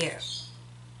out there.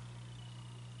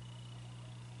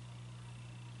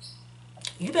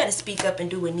 You better speak up and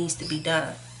do what needs to be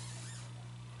done.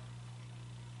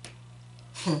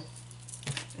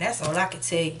 That's all I can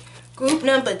tell you. Group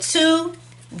number 2,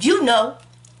 you know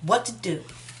what to do.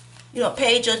 You done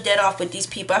paid your debt off with these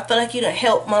people. I feel like you done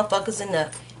helped motherfuckers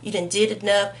enough. You done did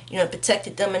enough. You done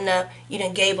protected them enough. You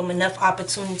done gave them enough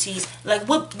opportunities. Like,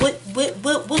 what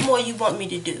more you want me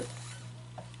to do?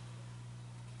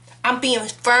 I'm being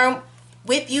firm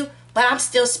with you, but I'm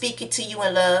still speaking to you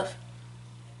in love.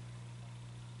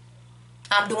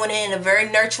 I'm doing it in a very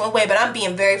nurturing way, but I'm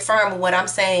being very firm with what I'm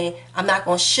saying. I'm not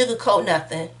going to sugarcoat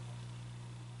nothing.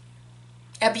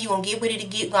 After you going to get with it to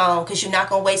get gone, because you're not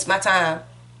going to waste my time.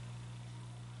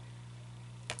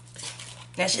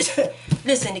 That's just,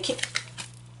 listen, the kid,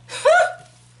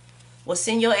 we'll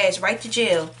send your ass right to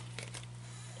jail.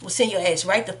 We'll send your ass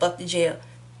right the fuck to jail.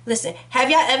 Listen, have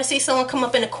y'all ever seen someone come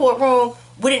up in the courtroom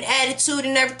with an attitude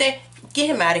and everything? Get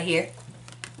him out of here.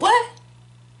 What?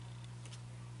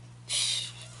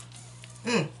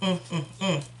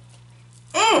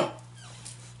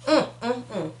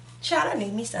 Child, I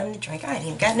need me something to drink. I ain't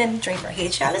even got nothing to drink right here.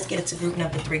 Child, let's get into group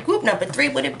number 3. Group number 3,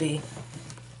 what it be?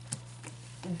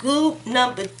 Group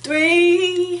number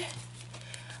 3,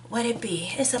 what it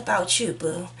be? It's about you,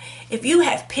 boo. If you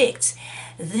have picked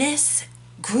this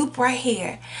group right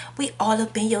here, we all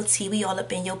up in your tea, we all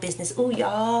up in your business. Ooh,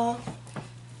 y'all,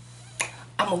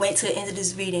 I'm gonna wait till the end of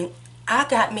this reading. I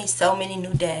got me so many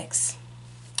new decks.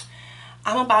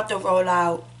 I'm about to roll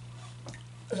out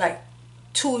like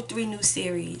 2 or 3 new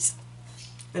series.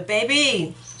 But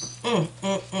baby,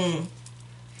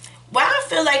 why I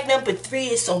feel like number 3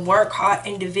 is some work hard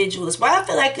individuals. Why I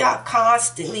feel like y'all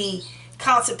constantly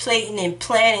contemplating and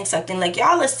planning something. Like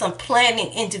y'all are some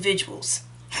planning individuals.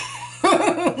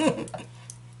 Y'all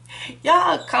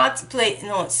are contemplating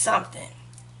on something.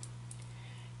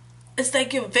 It's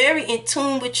like you're very in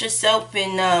tune with yourself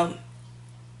and I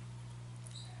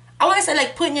want to say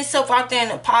like putting yourself out there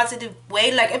in a positive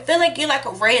way. Like I feel like you're like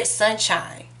a ray of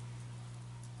sunshine.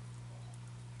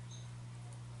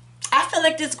 I feel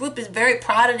like this group is very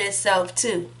proud of themselves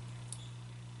too.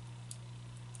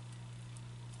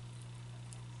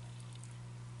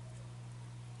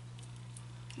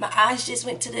 My eyes just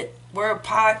went to the word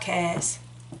podcast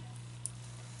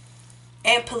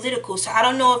and political. So I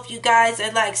don't know if you guys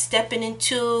are like stepping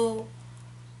into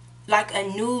like a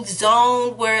new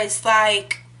zone where it's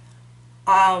like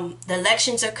the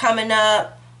elections are coming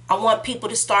up. I want people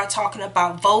to start talking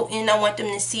about voting. I want them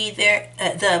to see their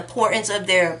the importance of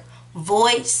their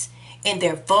voice and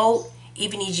their vote.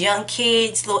 Even these young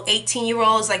kids, little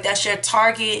 18-year-olds, like that's your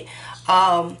target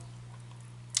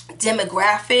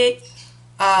demographic.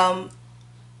 I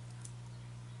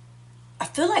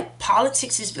feel like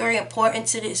politics is very important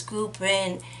to this group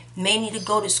and may need to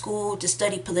go to school to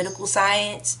study political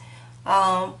science.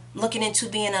 Looking into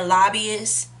being a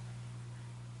lobbyist.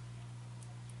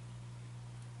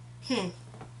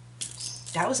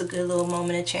 That was a good little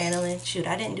moment of channeling. Shoot,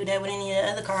 I didn't do that with any of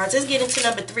the other cards. Let's get into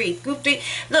number 3. Group 3.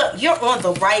 Look, you're on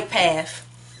the right path.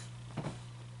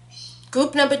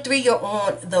 Group number 3, you're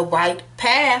on the right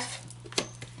path.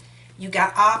 You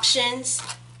got options.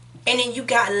 And then you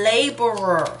got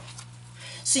laborer.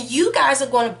 So you guys are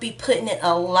going to be putting in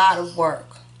a lot of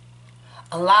work.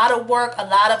 A lot of work, a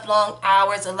lot of long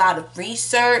hours, a lot of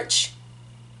research,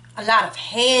 a lot of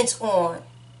hands-on.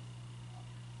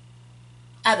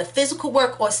 Either physical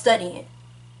work or studying.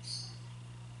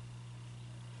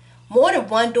 More than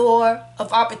one door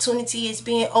of opportunity is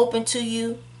being open to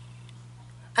you.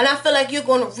 And I feel like you're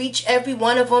going to reach every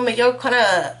one of them, and you're going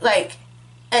to like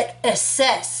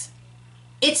assess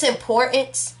its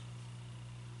importance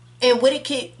and what it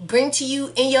could bring to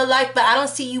you in your life. But I don't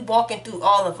see you walking through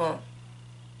all of them.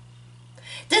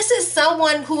 This is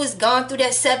someone who has gone through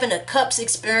that Seven of Cups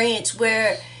experience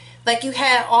where like you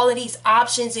had all of these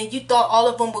options and you thought all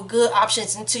of them were good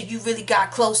options until you really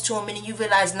got close to them and then you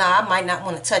realized, nah, I might not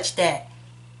want to touch that.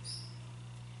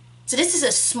 So this is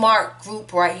a smart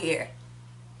group right here.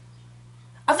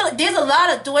 I feel like there's a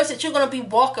lot of doors that you're going to be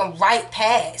walking right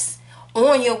past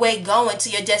on your way going to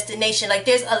your destination. Like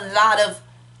there's a lot of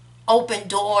open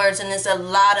doors and there's a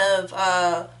lot of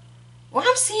well,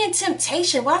 I'm seeing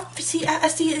temptation. Well, I see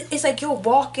it's like you're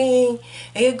walking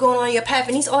and you're going on your path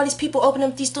and all these people open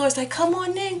up these doors like, come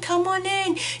on in, come on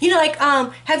in. You know, like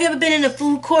have you ever been in a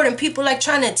food court and people like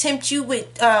trying to tempt you with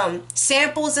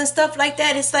samples and stuff like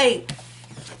that? It's like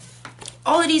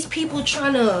all of these people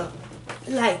trying to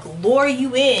like lure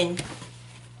you in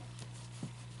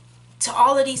to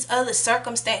all of these other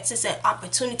circumstances and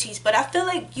opportunities. But I feel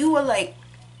like you are like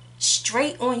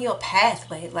straight on your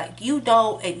pathway. Like you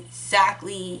know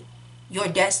exactly your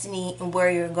destiny and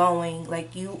where you're going.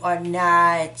 Like you are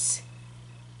not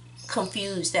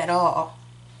confused at all.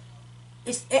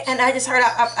 And I just heard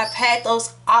I've had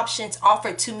those options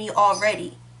offered to me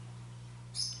already.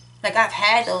 Like I've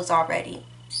had those already.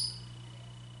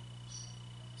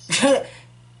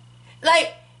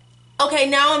 Like, okay,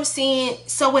 now I'm seeing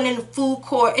someone in the food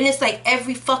court and it's like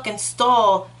every fucking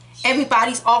stall,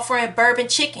 everybody's offering bourbon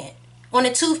chicken on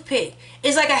a toothpick.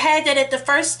 It's like I had that at the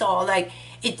first stall. Like,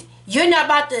 you're not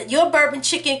about to, your bourbon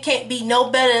chicken can't be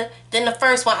no better than the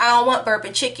first one. I don't want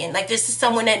bourbon chicken. Like, this is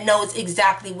someone that knows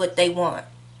exactly what they want.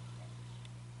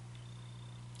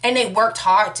 And they worked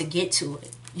hard to get to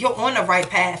it. You're on the right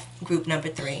path, group number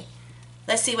 3.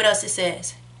 Let's see what else it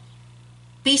says.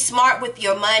 Be smart with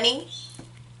your money.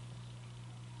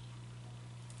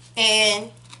 And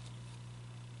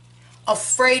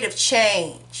afraid of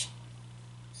change.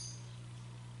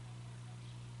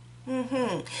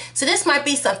 So this might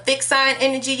be some fixed sign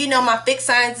energy. You know, my fixed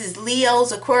signs is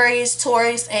Leos, Aquarius,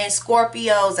 Taurus, and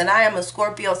Scorpios. And I am a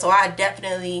Scorpio, so I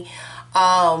definitely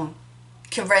can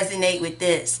resonate with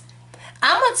this.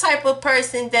 I'm a type of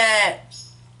person that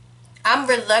I'm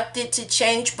reluctant to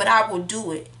change, but I will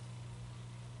do it.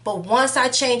 But once I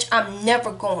change, I'm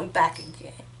never going back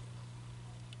again.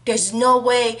 There's no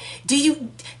way.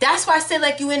 That's why I said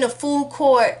like you in the food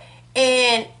court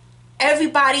and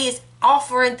everybody is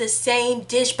offering the same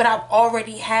dish, but I've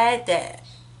already had that.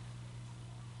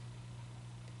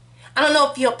 I don't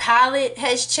know if your palate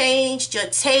has changed, your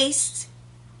taste,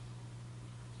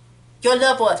 your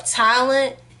level of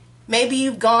talent. Maybe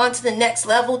you've gone to the next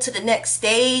level, to the next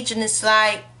stage, and it's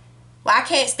like, well, I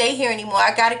can't stay here anymore.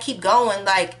 I got to keep going.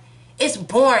 Like, it's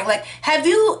boring. Like, have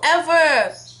you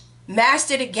ever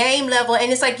mastered a game level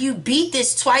and it's like you beat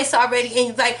this twice already and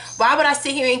you're like, why would I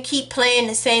sit here and keep playing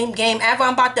the same game after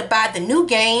I'm about to buy the new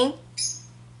game?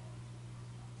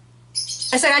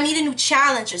 It's like I need a new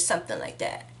challenge or something like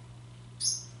that.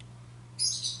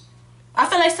 I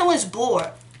feel like someone's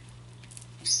bored.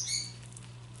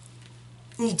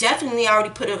 And you definitely already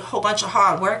put a whole bunch of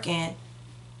hard work in.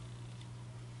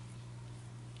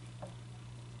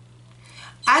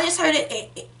 I just heard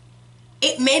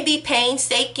it may be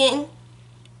painstaking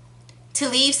to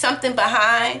leave something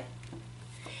behind,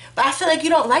 but I feel like you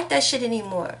don't like that shit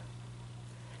anymore.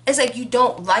 It's like you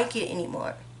don't like it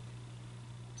anymore.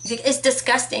 It's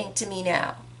disgusting to me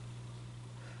now.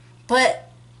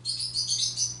 But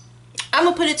I'm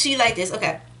gonna put it to you like this,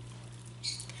 okay?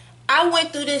 I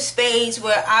went through this phase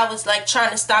where I was like trying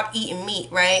to stop eating meat,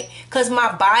 right? Because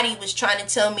my body was trying to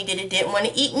tell me that it didn't want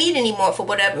to eat meat anymore for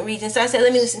whatever reason. So I said,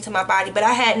 let me listen to my body. But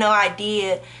I had no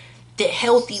idea the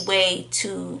healthy way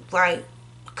to like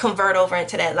convert over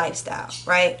into that lifestyle,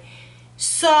 right?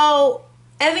 So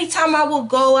every time I would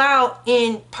go out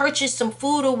and purchase some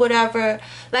food or whatever,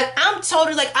 like I'm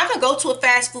totally like, I can go to a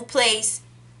fast food place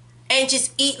and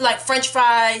just eat like French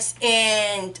fries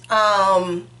and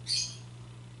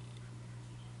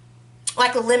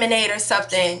like a lemonade or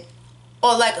something,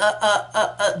 or like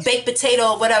a baked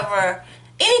potato or whatever,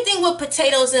 anything with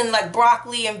potatoes and like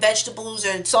broccoli and vegetables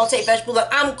or sauteed vegetables, like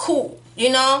I'm cool, you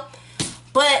know.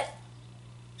 But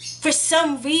for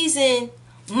some reason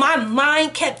my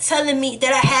mind kept telling me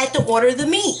that I had to order the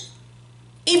meat,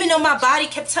 even though my body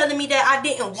kept telling me that I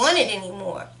didn't want it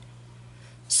anymore.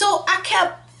 So I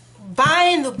kept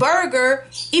buying the burger,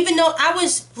 even though I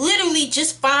was literally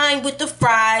just fine with the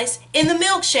fries in the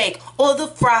milkshake, or the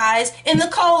fries in the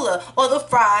cola, or the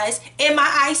fries in my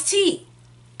iced tea.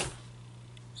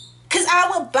 Because I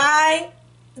would buy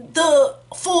the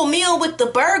full meal with the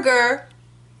burger,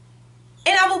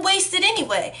 and I would waste it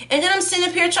anyway. And then I'm sitting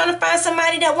up here trying to find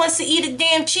somebody that wants to eat a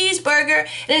damn cheeseburger,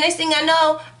 and the next thing I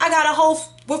know, I got a whole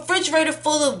refrigerator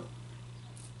full of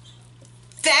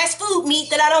fast food meat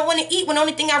that I don't want to eat, when the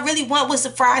only thing I really want was the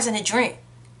fries and a drink.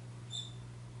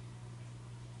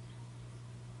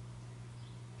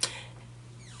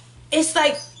 It's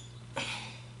like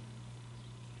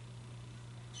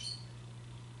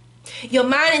your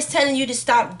mind is telling you to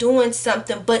stop doing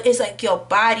something, but it's like your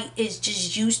body is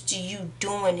just used to you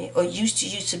doing it, or used to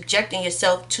you subjecting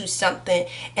yourself to something,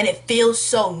 and it feels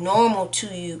so normal to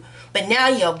you. But now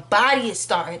your body is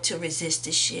starting to resist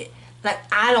this shit. Like,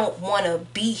 I don't want to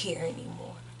be here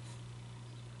anymore.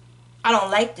 I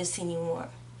don't like this anymore.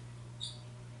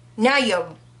 Now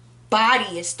your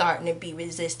body is starting to be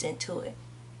resistant to it.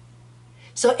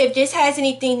 So if this has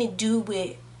anything to do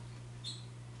with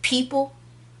people,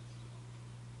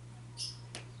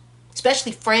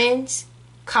 especially friends,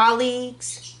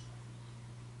 colleagues,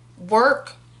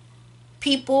 work,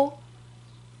 people,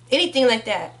 anything like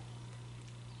that,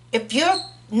 if you're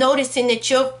noticing that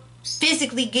you're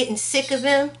physically getting sick of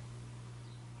them,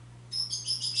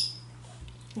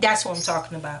 that's what I'm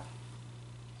talking about.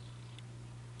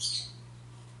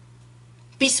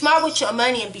 Be smart with your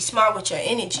money and be smart with your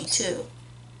energy too.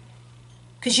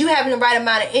 Because you having the right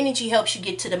amount of energy helps you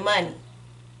get to the money.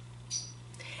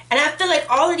 And I feel like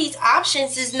all of these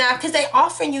options is now because they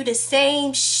offering you the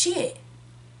same shit.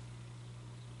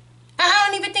 I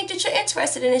don't even think that you're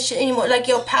interested in this shit anymore. Like,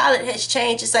 your palate has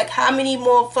changed. It's like, how many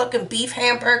more fucking beef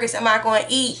hamburgers am I going to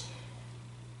eat?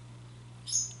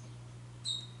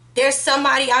 There's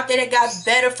somebody out there that got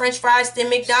better french fries than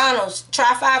McDonald's.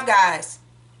 Try Five Guys.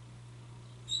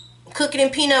 Cook it in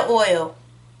peanut oil.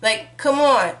 Like, come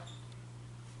on.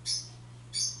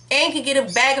 And you can get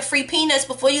a bag of free peanuts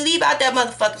before you leave out that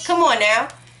motherfucker. Come on now.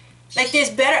 Like, there's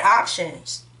better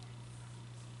options.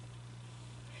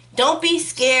 Don't be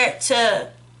scared to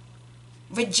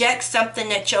reject something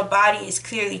that your body is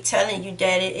clearly telling you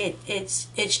that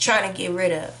it's trying to get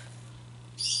rid of.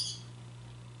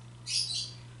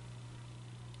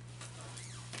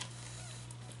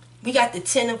 We got the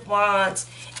Ten of Wands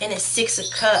and the Six of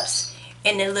Cups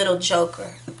and the little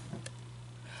Joker.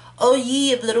 Oh,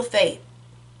 ye of little faith.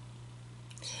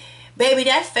 Baby,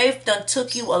 that faith done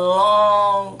took you a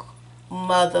long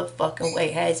motherfucking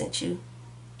way, hasn't you?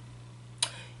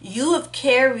 You have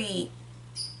carried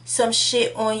some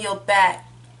shit on your back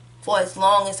for as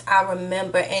long as I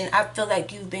remember. And I feel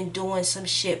like you've been doing some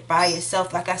shit by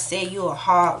yourself. Like I said, you're a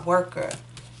hard worker.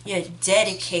 You're a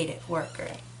dedicated worker.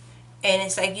 And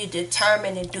it's like you're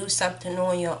determined to do something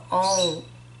on your own.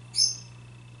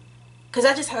 Because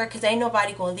I just heard, because ain't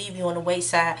nobody going to leave you on the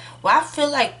wayside. Well, I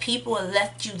feel like people have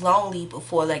left you lonely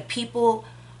before. Like people,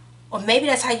 or maybe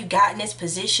that's how you got in this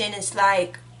position. It's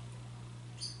like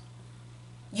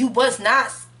you was not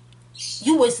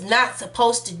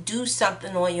supposed to do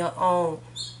something on your own.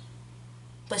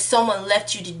 But someone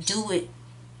left you to do it.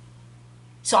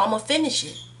 So I'm going to finish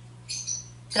it.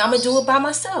 And I'm going to do it by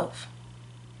myself.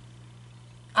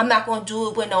 I'm not going to do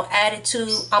it with no attitude.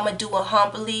 I'm going to do it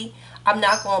humbly. I'm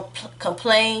not going to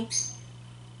complain.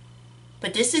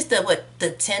 But this is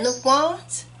the Ten of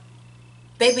Wands?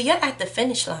 Baby, you're at the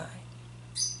finish line.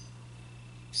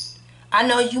 I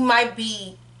know you might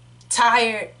be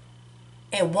tired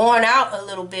and worn out a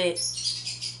little bit.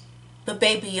 But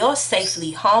baby, you're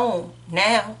safely home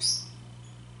now.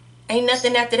 Ain't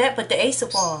nothing after that but the Ace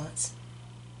of Wands.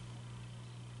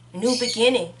 New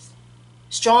beginnings.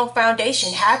 Strong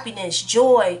foundation, happiness,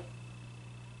 joy,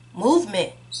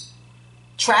 movement,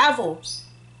 travel,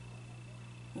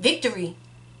 victory.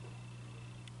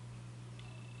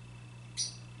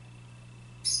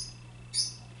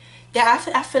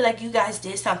 I feel like you guys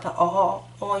did something all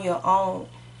on your own.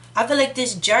 I feel like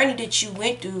this journey that you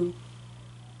went through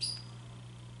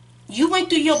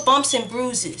your bumps and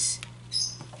bruises.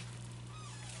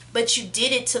 But you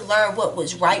did it to learn what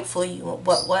was right for you and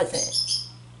what wasn't.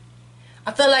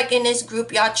 I feel like in this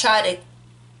group, y'all try to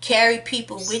carry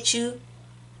people with you,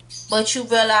 but you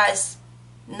realize,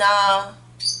 nah,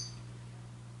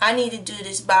 I need to do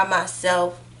this by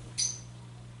myself.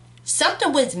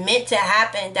 Something was meant to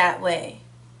happen that way.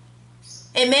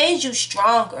 It made you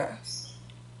stronger.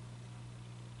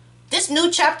 This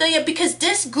new chapter here, because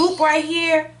this group right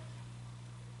here,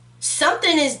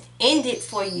 something is ended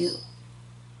for you.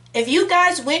 If you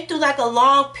guys went through like a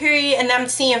long period, and I'm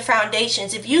seeing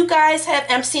foundations. If you guys have,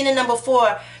 I'm seeing the number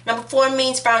 4. Number 4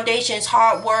 means foundations,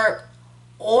 hard work,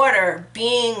 order,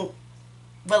 being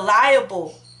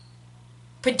reliable,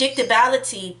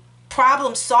 predictability,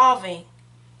 problem solving,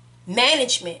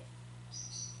 management.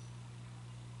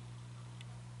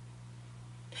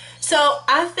 So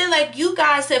I feel like you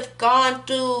guys have gone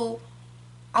through,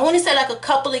 I want to say like a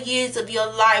couple of years of your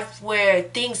life where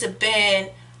things have been,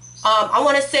 I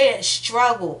want to say a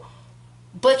struggle.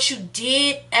 But you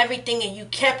did everything and you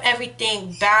kept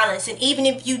everything balanced. And even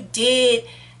if you did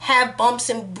have bumps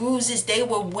and bruises, they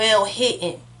were well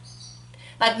hidden.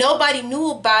 Like nobody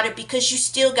knew about it because you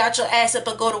still got your ass up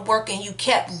and go to work and you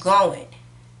kept going.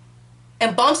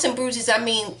 And bumps and bruises, I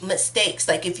mean mistakes.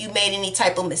 Like if you made any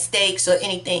type of mistakes or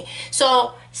anything.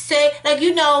 So say, like,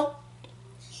 you know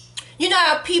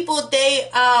how people, they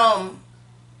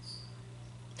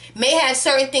may have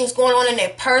certain things going on in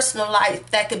their personal life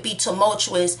that could be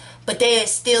tumultuous, but they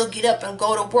still get up and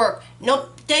go to work. No,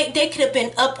 they could have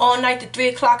been up all night to 3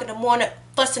 o'clock in the morning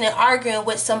fussing and arguing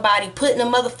with somebody, putting a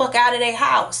motherfucker out of their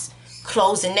house,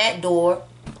 closing that door,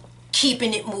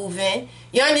 keeping it moving.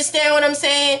 You understand what I'm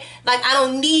saying? Like, I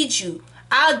don't need you.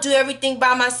 I'll do everything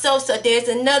by myself. So there's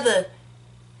another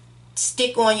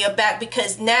stick on your back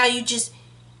because now you just,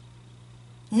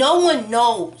 no one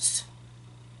knows.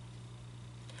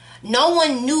 No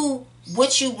one knew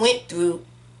what you went through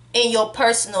in your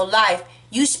personal life.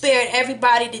 You spared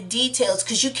everybody the details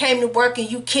because you came to work and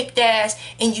you kicked ass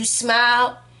and you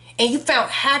smiled and you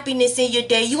found happiness in your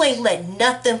day. You ain't let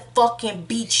nothing fucking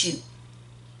beat you.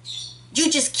 You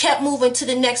just kept moving to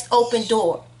the next open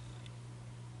door.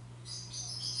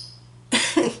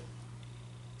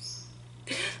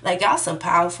 Like, y'all some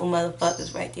powerful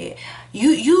motherfuckers right there.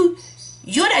 You're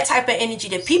that type of energy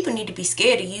that people need to be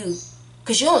scared of you.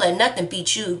 Because you don't let nothing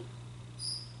beat you.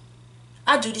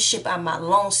 I do this shit by my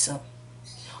lonesome.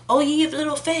 Oh, you have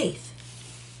little faith.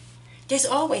 There's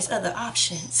always other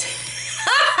options.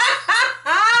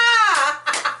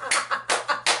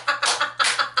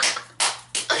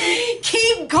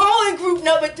 Keep going, group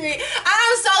number 3.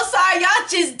 I'm so sorry. Y'all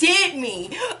just did me.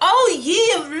 Oh,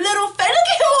 ye of little faith. Look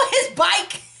at him on his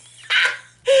bike.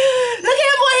 Look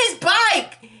at him on his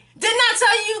bike. Didn't I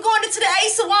tell you you're going into the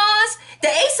Ace of Wands? The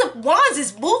Ace of Wands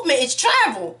is movement, it's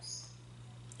travel.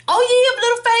 Oh, you have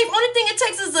little faith. Only thing it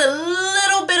takes is a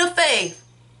little bit of faith.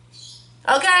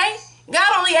 Okay?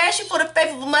 God only asks you for the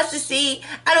faith of a mustard seed.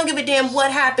 I don't give a damn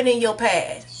what happened in your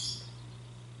past.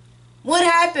 What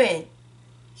happened?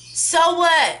 So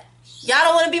what? Y'all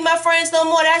don't want to be my friends no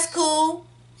more. That's cool.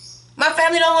 My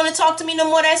family don't want to talk to me no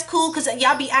more. That's cool because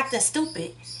y'all be acting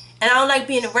stupid. And I don't like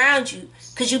being around you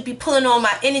because you be pulling on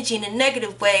my energy in a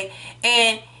negative way.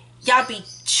 And y'all be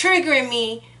triggering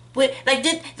me with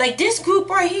like this group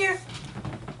right here.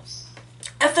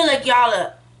 I feel like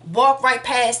y'all walk right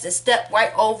past and step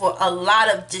right over a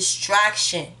lot of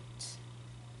distractions.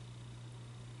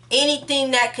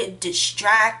 Anything that could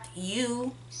distract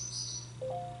you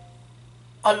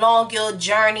along your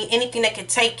journey, anything that could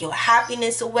take your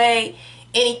happiness away,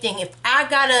 anything. If I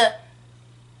gotta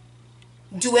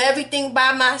do everything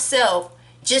by myself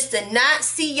just to not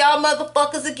see y'all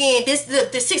motherfuckers again. This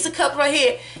the 6 of Cups right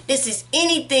here. This is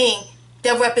anything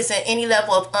that represents any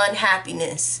level of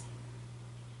unhappiness.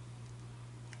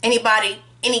 Anybody,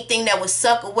 anything that would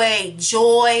suck away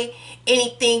joy,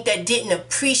 anything that didn't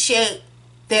appreciate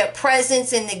their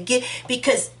presence and the gift,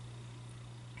 because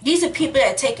these are people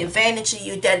that take advantage of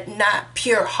you, that are not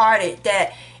pure-hearted,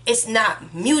 that it's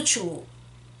not mutual.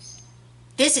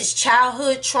 This is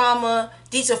childhood trauma.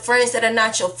 These are friends that are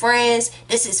not your friends.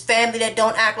 This is family that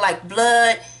don't act like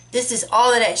blood. This is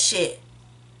all of that shit.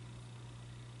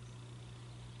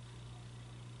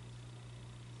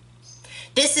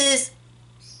 This is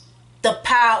the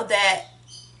power that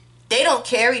they don't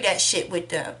carry that shit with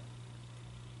them.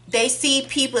 They see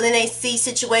people and they see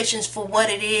situations for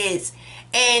what it is.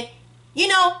 And, you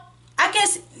know, I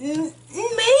guess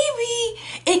maybe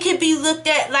it could be looked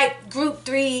at like group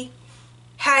 3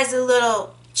 has a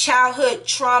little childhood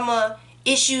trauma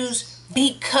issues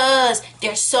because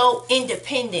they're so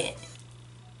independent.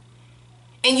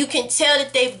 And you can tell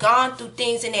that they've gone through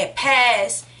things in their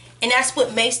past, and that's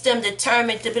what makes them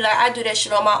determined to be like, I do that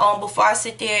shit on my own before I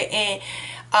sit there and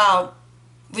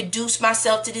reduce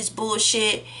myself to this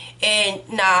bullshit. And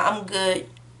nah, I'm good.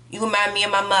 You remind me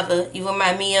of my mother. You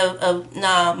remind me of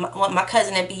my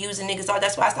cousin that be using niggas. Oh,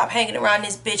 that's why I stopped hanging around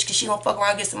this bitch, because she gonna fuck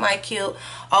around and get somebody killed.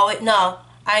 Oh, no.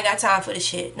 I ain't got time for this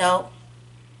shit. No.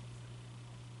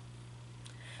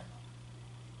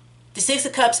 The 6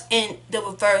 of Cups in the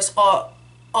reverse are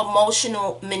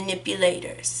emotional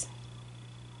manipulators.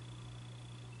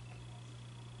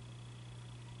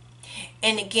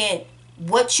 And again,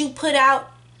 what you put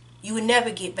out, you will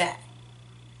never get back.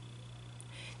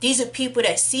 These are people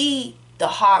that see the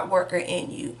hard worker in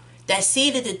you, that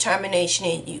see the determination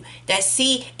in you, that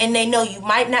see, and they know you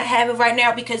might not have it right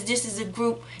now, because this is a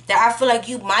group that I feel like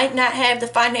you might not have the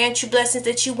financial blessings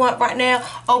that you want right now.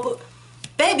 Oh, but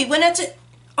baby, when I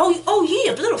oh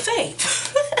yeah, little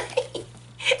faith.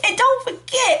 And don't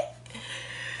forget,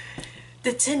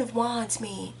 the 10 of Wands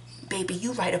mean, baby,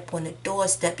 you right up on the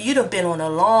doorstep. You done been on a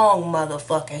long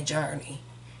motherfucking journey.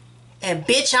 And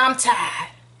bitch, I'm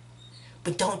tired.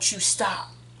 But don't you stop.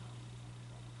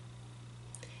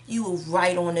 You were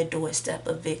right on the doorstep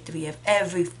of victory of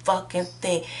every fucking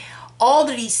thing. All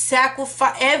of these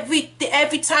sacrifice,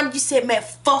 every time you said, man,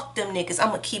 fuck them niggas,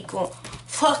 I'm gonna keep going.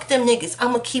 Fuck them niggas,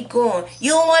 I'm gonna keep going.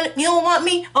 You don't want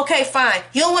me? Okay, fine.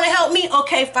 You don't want to help me?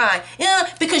 Okay, fine. Yeah,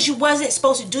 because you wasn't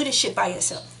supposed to do this shit by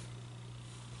yourself.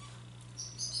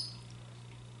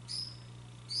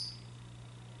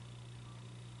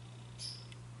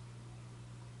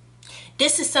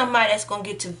 This is somebody that's gonna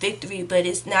get to victory, but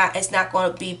it's not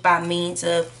gonna be by means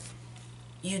of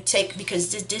you take,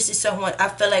 because this is someone, I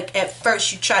feel like at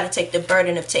first you try to take the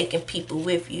burden of taking people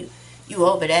with you. You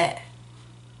over that.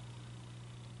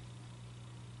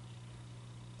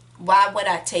 Why would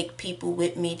I take people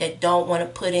with me that don't want to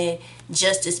put in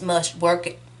just as much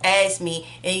work as me?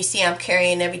 And you see I'm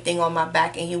carrying everything on my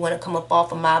back, and you want to come up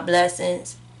off of my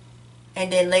blessings,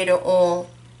 and then later on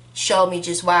show me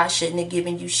just why I shouldn't have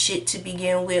given you shit to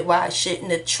begin with, why I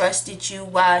shouldn't have trusted you,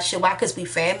 why? Because we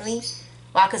family?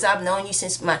 Why? Because I've known you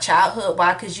since my childhood?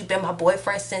 Why? Because you've been my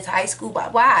boyfriend since high school?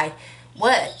 Why?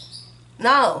 What?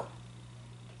 No.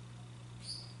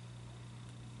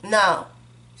 No.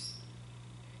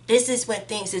 This is when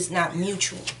things is not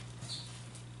mutual.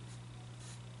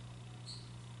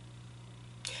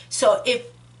 So if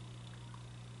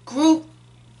group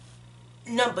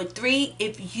number 3,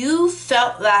 if you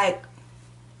felt like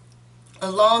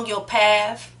along your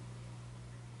path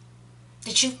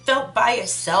that you felt by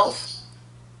yourself,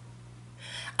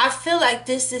 I feel like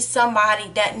this is somebody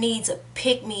that needs a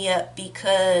pick-me-up,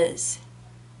 because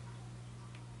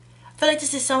I feel like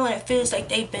this is someone that feels like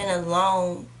they've been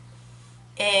alone,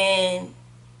 and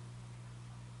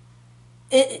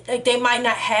like they might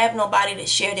not have nobody to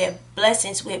share their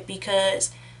blessings with,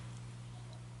 because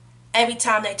every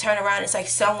time they turn around, it's like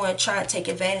someone trying to take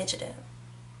advantage of them.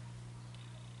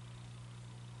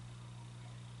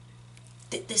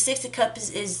 The 6 of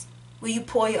Cups is where you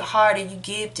pour your heart and you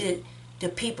give to the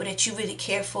people that you really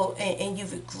care for, and you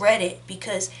regret it,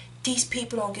 because these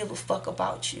people don't give a fuck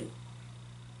about you.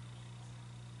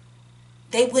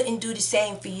 They wouldn't do the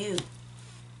same for you.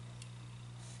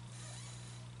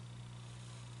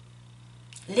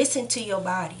 Listen to your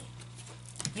body.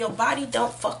 Your body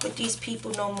don't fuck with these people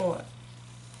no more.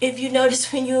 If you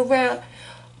notice when you're around,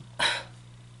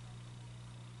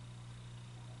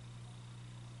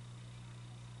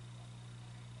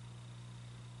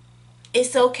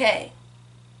 it's okay.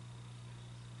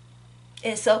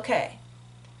 It's okay.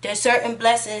 There's certain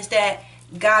blessings that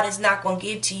God is not going to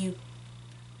give to you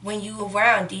when you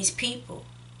around these people.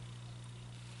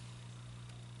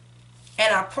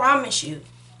 And I promise you,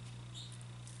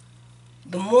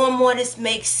 the more and more this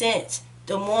makes sense,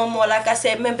 the more and more, like I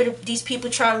said, remember these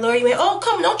people trying to lure you in. Oh,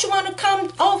 come, don't you want to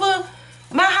come over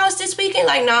my house this weekend?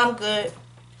 Like, no, I'm good.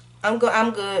 I'm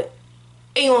good.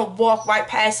 And you want to walk right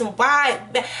past them. Why?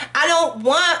 I don't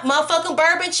want motherfucking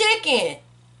bourbon chicken.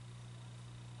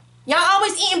 Y'all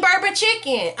always eating bourbon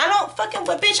chicken. I don't fucking,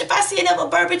 but bitch, if I see another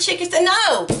bourbon chicken, say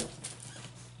no.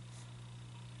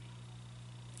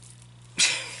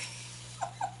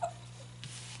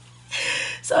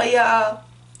 So y'all,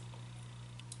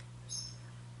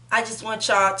 I just want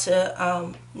y'all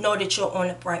to know that you're on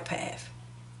the right path.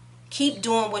 Keep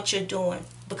doing what you're doing,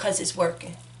 because it's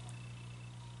working.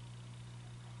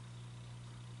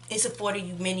 It's affording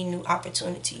you many new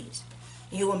opportunities.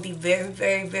 You will be very,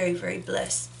 very, very, very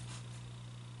blessed.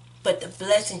 But the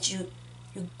blessings, you're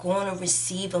going to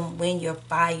receive them when you're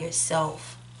by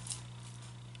yourself.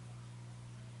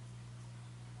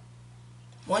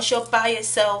 Once you're by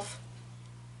yourself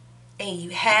and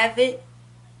you have it,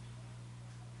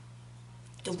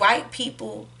 the right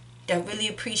people that really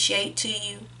appreciate to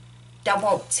you, that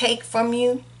won't take from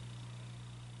you,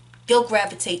 they'll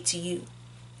gravitate to you.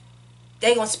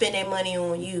 They're going to spend their money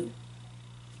on you.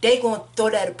 They're going to throw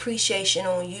that appreciation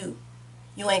on you.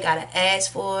 You ain't got to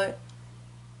ask for it.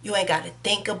 You ain't got to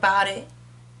think about it.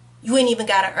 You ain't even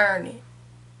got to earn it.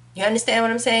 You understand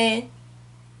what I'm saying?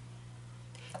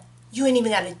 You ain't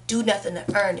even got to do nothing to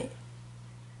earn it.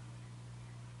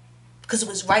 Because it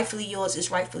was rightfully yours, it's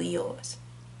rightfully yours.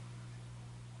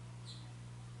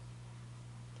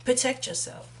 Protect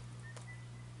yourself.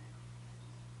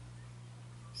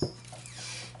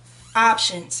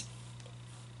 Options.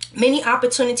 Many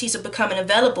opportunities are becoming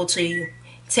available to you.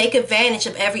 Take advantage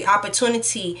of every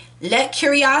opportunity. Let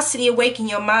curiosity awaken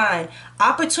your mind.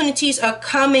 Opportunities are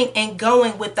coming and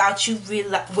going without you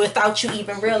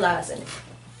even realizing it.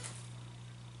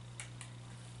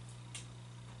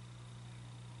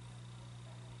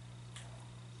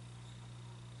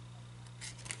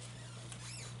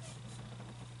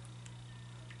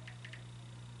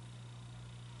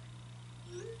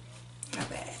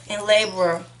 And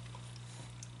laborer,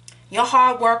 your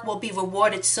hard work will be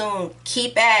rewarded soon.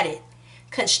 Keep at it.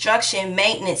 Construction,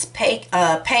 maintenance,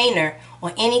 painter,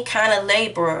 or any kind of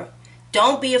laborer.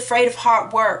 Don't be afraid of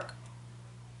hard work.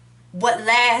 What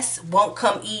lasts won't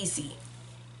come easy.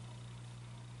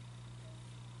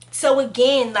 So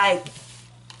again, like,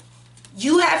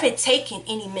 you haven't taken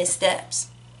any missteps.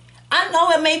 I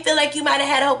know it may feel like you might have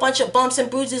had a whole bunch of bumps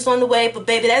and bruises on the way, but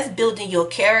baby, that's building your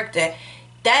character.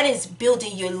 That is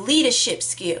building your leadership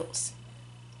skills.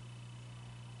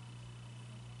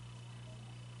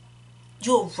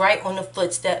 You're right on the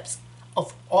footsteps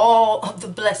of all of the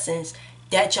blessings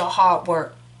that your hard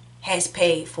work has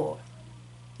paid for.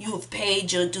 You have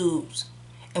paid your dues.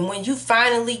 And when you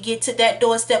finally get to that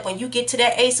doorstep, when you get to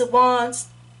that Ace of Wands,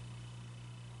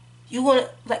 you want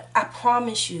to, like, I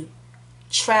promise you,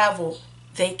 travel,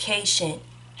 vacation,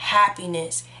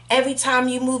 happiness. Every time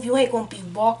you move, you ain't going to be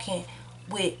walking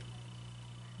with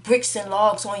bricks and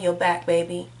logs on your back,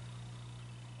 baby.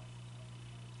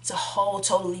 It's a whole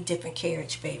totally different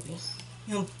carriage, baby.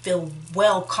 You feel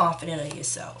well confident of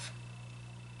yourself.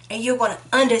 And you're going to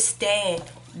understand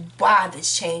why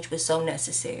this change was so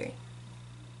necessary.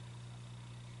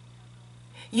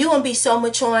 You're going to be so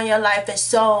mature in your life and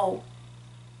so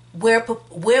well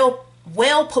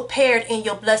prepared in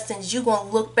your blessings. You're going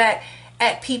to look back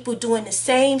at people doing the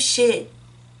same shit,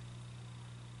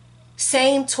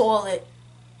 same toilet,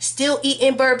 still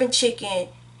eating bourbon chicken,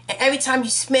 and every time you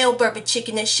smell bourbon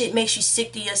chicken, that shit makes you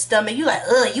sick to your stomach. You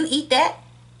like, you eat that?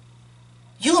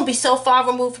 You're going to be so far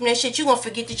removed from that shit, you're going to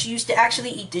forget that you used to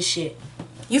actually eat this shit.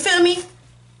 You feel me?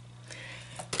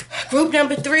 Group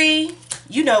number 3,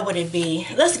 you know what it be.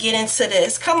 Let's get into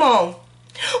this. Come on.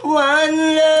 One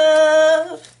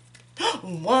love,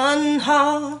 one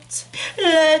heart.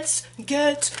 Let's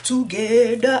get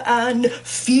together and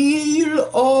feel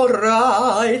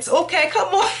alright. Okay,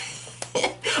 come on.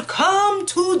 Come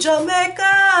to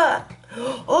Jamaica.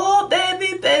 Oh,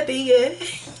 baby, baby, yeah.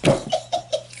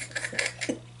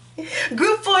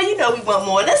 Group 4, you know we want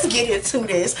more. Let's get into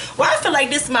this. Well, I feel like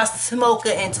this is my smoker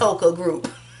and toker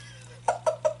group.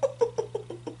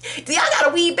 Do y'all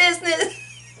got a weed business?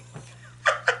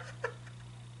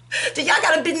 Do y'all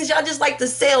got a business y'all just like to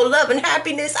sell love and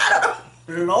happiness? I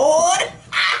don't know. Lord.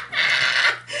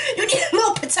 You need a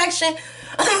little protection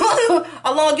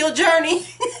along your journey.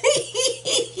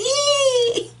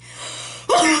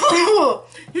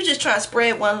 You just trying to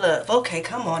spread one love. Okay,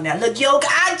 come on now. Look, yoga,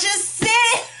 I just said.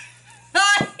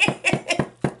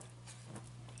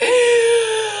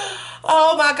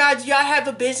 Oh my God, y'all have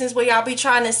a business where y'all be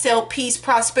trying to sell peace,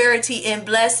 prosperity, and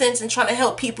blessings and trying to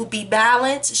help people be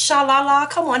balanced. Sha-la-la,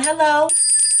 come on, hello.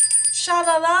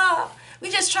 Sha-la-la. We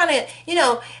just trying to, you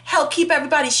know, help keep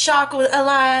everybody's chakra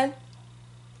aligned.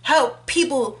 Help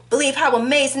people believe how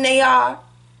amazing they are.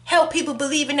 Help people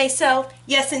believe in themselves.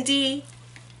 Yes, indeed.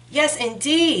 Yes,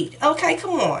 indeed. Okay,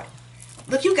 come on.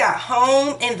 Look, you got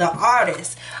home and the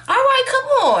artist. All right, come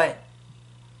on.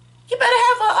 You better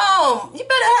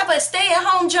have a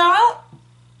stay-at-home job.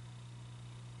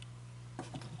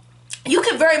 You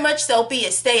could very much so be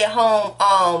a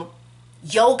stay-at-home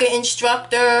yoga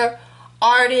instructor,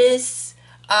 artist,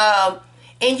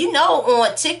 and you know,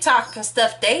 on TikTok and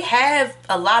stuff, they have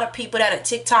a lot of people that are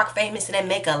TikTok famous and that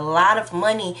make a lot of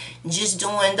money just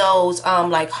doing those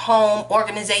like home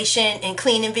organization and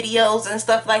cleaning videos and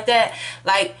stuff like that.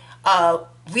 Like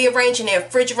rearranging their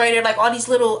refrigerator, like all these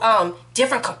little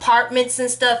different compartments and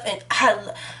stuff.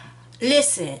 And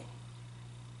listen,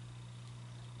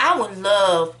 I would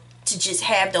love to just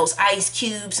have those ice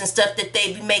cubes and stuff that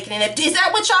they be making in it. Is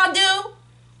that what y'all do?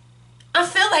 I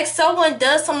feel like someone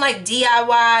does some like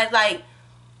DIY, like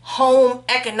home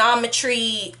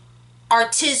econometry,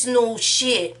 artisanal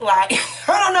shit. Like,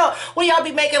 I don't know, when y'all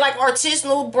be making like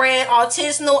artisanal bread,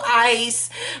 artisanal ice,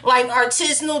 like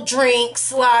artisanal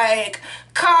drinks, like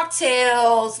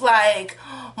cocktails, like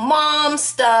mom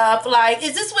stuff. Like,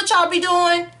 is this what y'all be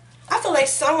doing? I feel like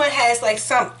someone has like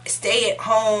some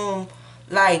stay-at-home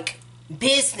like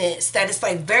business that is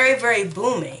like very, very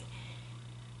booming.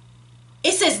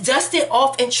 It says dust it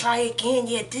off and try again.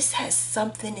 Yeah, this has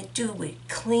something to do with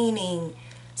cleaning,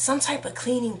 some type of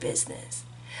cleaning business.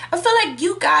 I feel like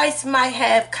you guys might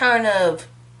have kind of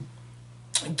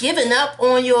giving up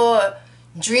on your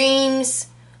dreams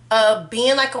of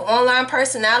being like an online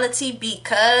personality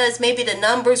because maybe the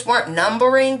numbers weren't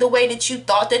numbering the way that you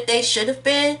thought that they should have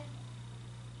been.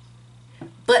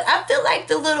 But I feel like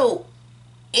the little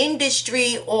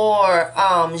industry or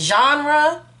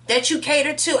genre that you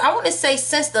cater to, I want to say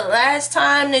since the last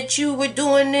time that you were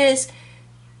doing this,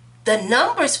 the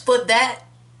numbers for that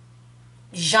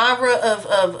genre of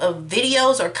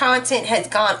videos or content has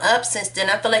gone up since then.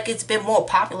 I feel like it's been more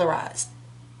popularized.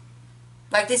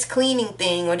 Like this cleaning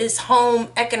thing or this home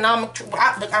economic,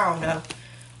 I don't know.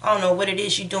 I don't know what it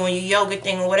is you're doing, your yoga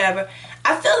thing or whatever.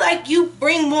 I feel like you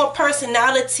bring more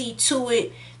personality to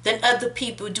it than other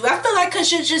people do. I feel like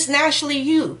because you're just naturally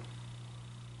you.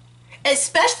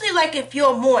 Especially like if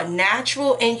you're more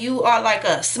natural and you are like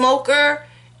a smoker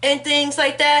and things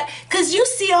like that. Because you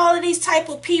see all of these type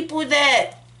of people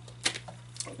that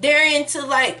they're into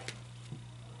like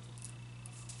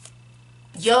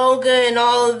yoga and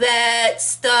all of that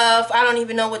stuff. I don't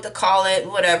even know what to call it.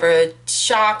 Whatever.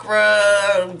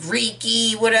 Chakra,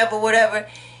 Reiki, whatever.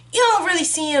 You don't really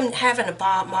see them having a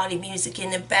Bob Marley music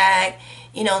in the back.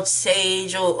 You know,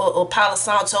 sage or Palo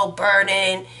Santo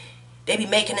burning. They be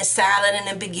making a salad in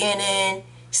the beginning,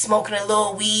 smoking a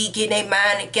little weed, getting their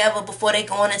mind together before they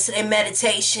go into their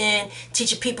meditation,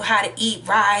 teaching people how to eat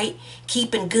right,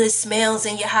 keeping good smells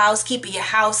in your house, keeping your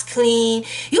house clean.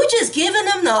 You just giving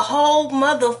them the whole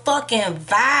motherfucking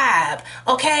vibe,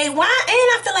 okay? Why? And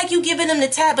I feel like you giving them the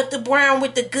Tabitha Brown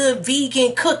with the good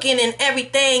vegan cooking and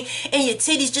everything, and your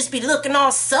titties just be looking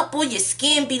all supple, your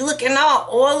skin be looking all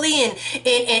oily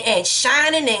and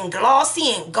shining and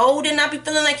glossy and golden. I be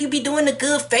feeling like you be doing a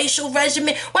good facial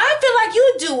regimen. Well, I feel like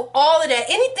you do all of that.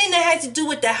 Anything that has to do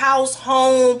with the house,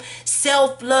 home,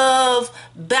 self-love,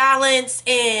 balance,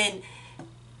 and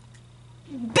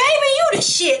baby, you the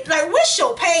shit. Like, what's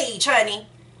your page, honey?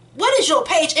 What is your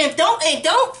page? And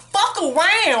don't fuck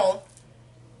around.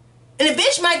 And the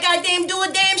bitch might goddamn do a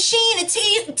damn Shein and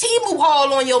Temu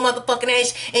haul on your motherfucking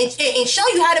ass and show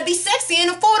you how to be sexy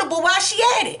and affordable while she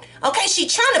at it. Okay,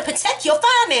 she's trying to protect your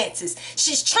finances.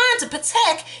 She's trying to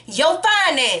protect your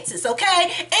finances,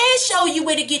 okay? And show you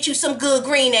where to get you some good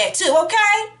green at too,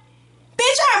 okay?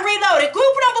 Bitch, I'm reloaded.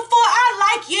 Group number 4,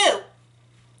 I like you.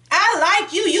 I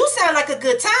like you. You sound like a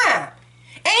good time.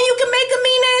 And you can make a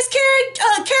mean ass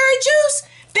carrot juice.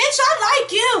 Bitch, I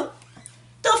like you.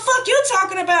 The fuck you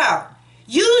talking about?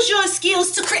 Use your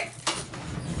skills to create.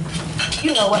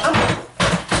 You know what?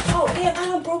 Oh damn! I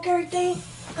done broke everything.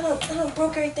 I done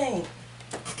broke everything.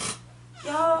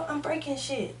 Y'all, I'm breaking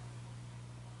shit.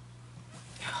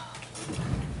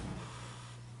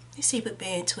 You see what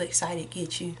being too excited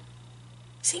get you?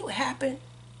 See what happened?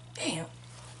 Damn.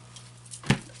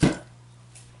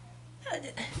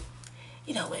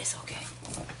 You know what? It's okay.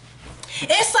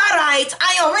 It's alright.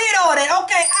 I am reloaded.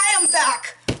 Okay, I am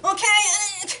back.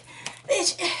 Okay,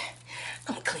 bitch,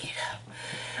 I'm cleared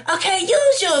up. Okay,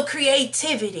 use your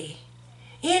creativity,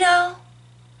 you know,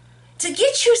 to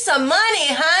get you some money,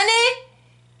 honey.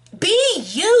 Be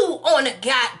you on the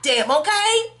goddamn,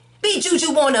 okay? Be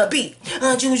Juju wanna be.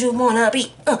 Juju wanna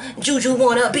be. Juju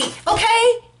wanna be.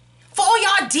 Okay? For all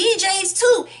y'all DJs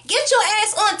too, get your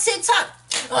ass on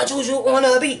TikTok. Juju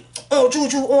wanna be.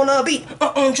 Juju wanna be.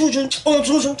 Juju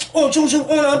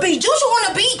wanna be. Juju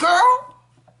wanna be, girl.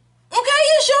 Okay,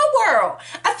 it's your world.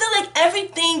 I feel like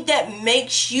everything that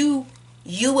makes you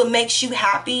you and makes you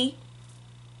happy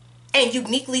and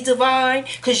uniquely divine,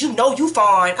 because you know you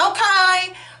fine.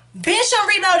 Okay? Bitch, I'm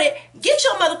reloaded. Get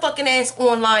your motherfucking ass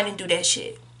online and do that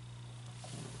shit.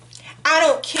 I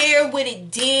don't care what it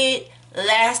did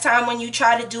last time when you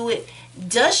try to do it.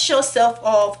 Dust yourself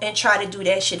off and try to do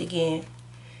that shit again.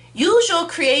 Use your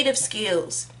creative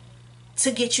skills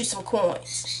to get you some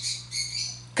coins.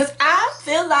 Because I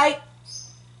feel like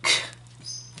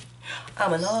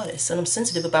I'm an artist and I'm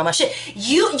sensitive about my shit.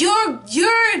 You're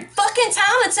fucking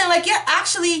talented. Like, you're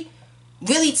actually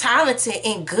really talented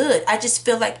and good. I just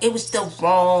feel like it was the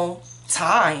wrong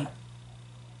time.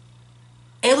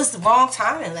 It was the wrong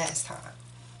timing last time.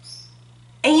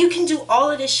 And you can do all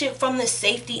of this shit from the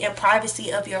safety and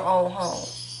privacy of your own home.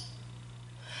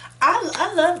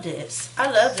 I love this. I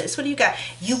love this. What do you got?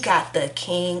 You got the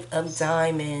King of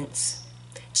Diamonds.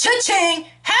 Cha-ching!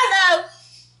 Hello!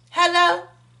 Hello!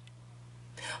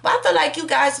 But I feel like you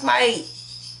guys might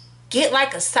get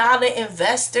like a solid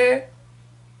investor.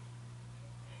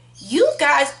 You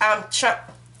guys, I'm trying,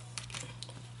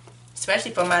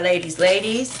 especially for my ladies,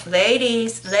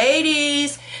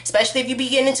 especially if you be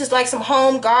getting into like some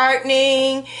home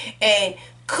gardening and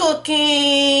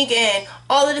cooking and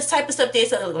all of this type of stuff.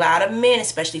 There's a lot of men,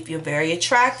 especially if you're very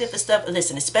attractive and stuff.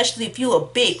 Listen, especially if you a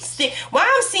big thick. Why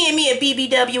I'm seeing me at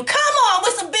BBW, come on,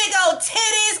 with some big old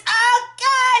titties.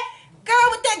 Okay,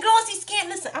 girl with that glossy skin.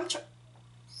 Listen,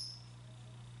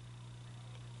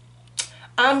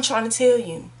 I'm trying to tell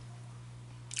you,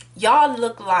 y'all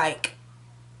look like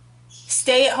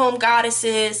stay-at-home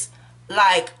goddesses,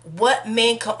 like what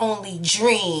men can only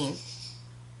dream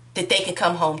that they can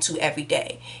come home to every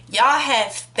day. Y'all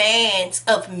have fans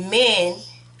of men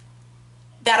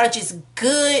that are just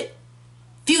good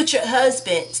future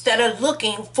husbands that are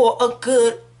looking for a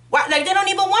good wife. Like, they don't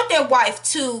even want their wife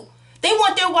to, they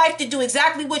want their wife to do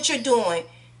exactly what you're doing.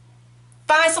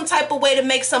 Find some type of way to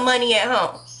make some money at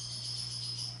home.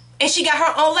 And she got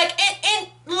her own, like, and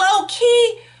low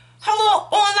key, her little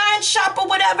online shop or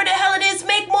whatever the hell it is,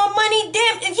 make more money.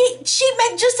 Damn, she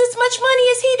make just as much money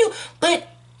as he do. But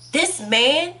this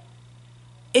man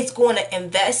is going to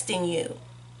invest in you.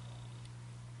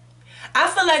 I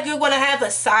feel like you're going to have a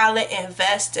solid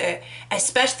investor,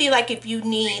 especially like if you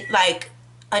need like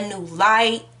a new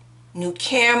light, new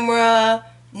camera,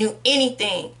 new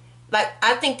anything. Like,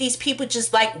 I think these people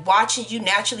just like watching you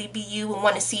naturally be you and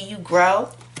want to see you grow.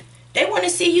 They want to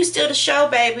see you steal the show,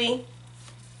 baby.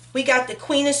 We got the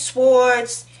Queen of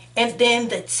Swords and then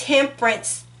the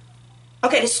Temperance.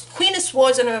 Okay, the Queen of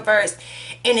Swords in the reverse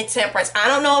and the Temperance. I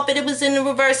don't know if it was in the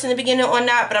reverse in the beginning or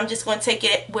not, but I'm just going to take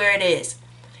it where it is.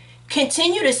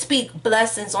 Continue to speak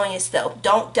blessings on yourself.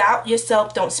 Don't doubt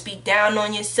yourself. Don't speak down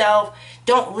on yourself.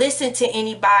 Don't listen to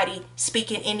anybody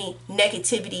speaking any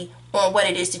negativity on what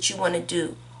it is that you want to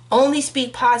do. Only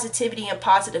speak positivity and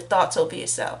positive thoughts over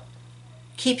yourself.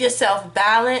 Keep yourself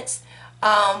balanced.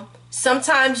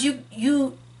 Sometimes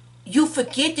you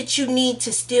forget that you need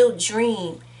to still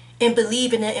dream and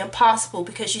believe in the impossible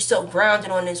because you're so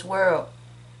grounded on this world.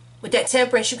 With that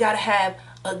Temperance, you got to have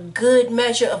a good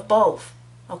measure of both.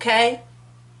 Okay?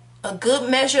 A good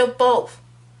measure of both.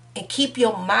 And keep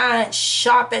your mind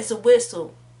sharp as a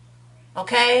whistle.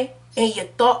 Okay? And your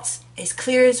thoughts as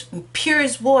clear as pure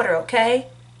as water. Okay?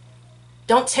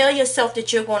 Don't tell yourself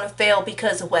that you're going to fail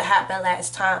because of what happened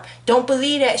last time. Don't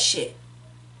believe that shit.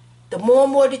 The more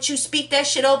and more that you speak that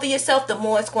shit over yourself, the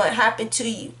more it's going to happen to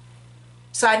you.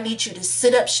 So I need you to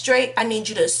sit up straight. I need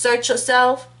you to assert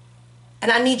yourself.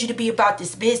 And I need you to be about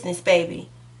this business, baby.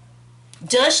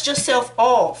 Dust yourself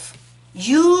off.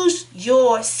 Use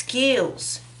your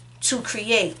skills to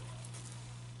create.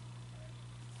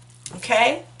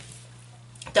 Okay?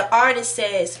 The artist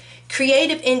says,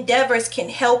 creative endeavors can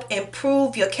help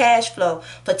improve your cash flow.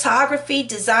 Photography,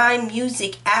 design,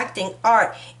 music, acting,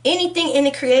 art, anything in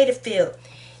the creative field.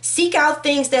 Seek out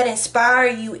things that inspire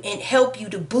you and help you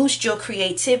to boost your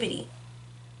creativity.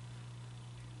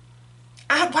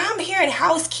 I'm hearing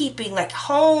housekeeping, like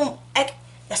home.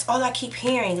 That's all I keep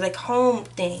hearing, like home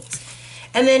things.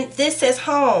 And then this says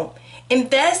home.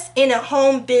 Invest in a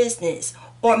home business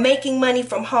or making money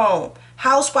from home.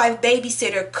 Housewife,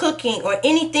 babysitter, cooking, or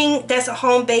anything that's a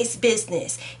home-based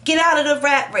business. Get out of the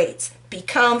rat race.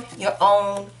 Become your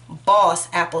own boss,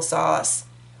 applesauce.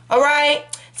 All right?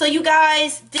 So you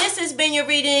guys, this has been your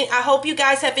reading. I hope you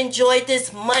guys have enjoyed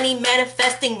this Money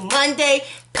Manifesting Monday.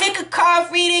 Pick a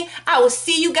card reading. I will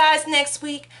see you guys next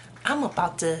week. I'm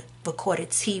about to record a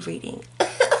tea reading.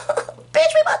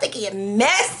 Bitch, we about to get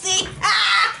messy.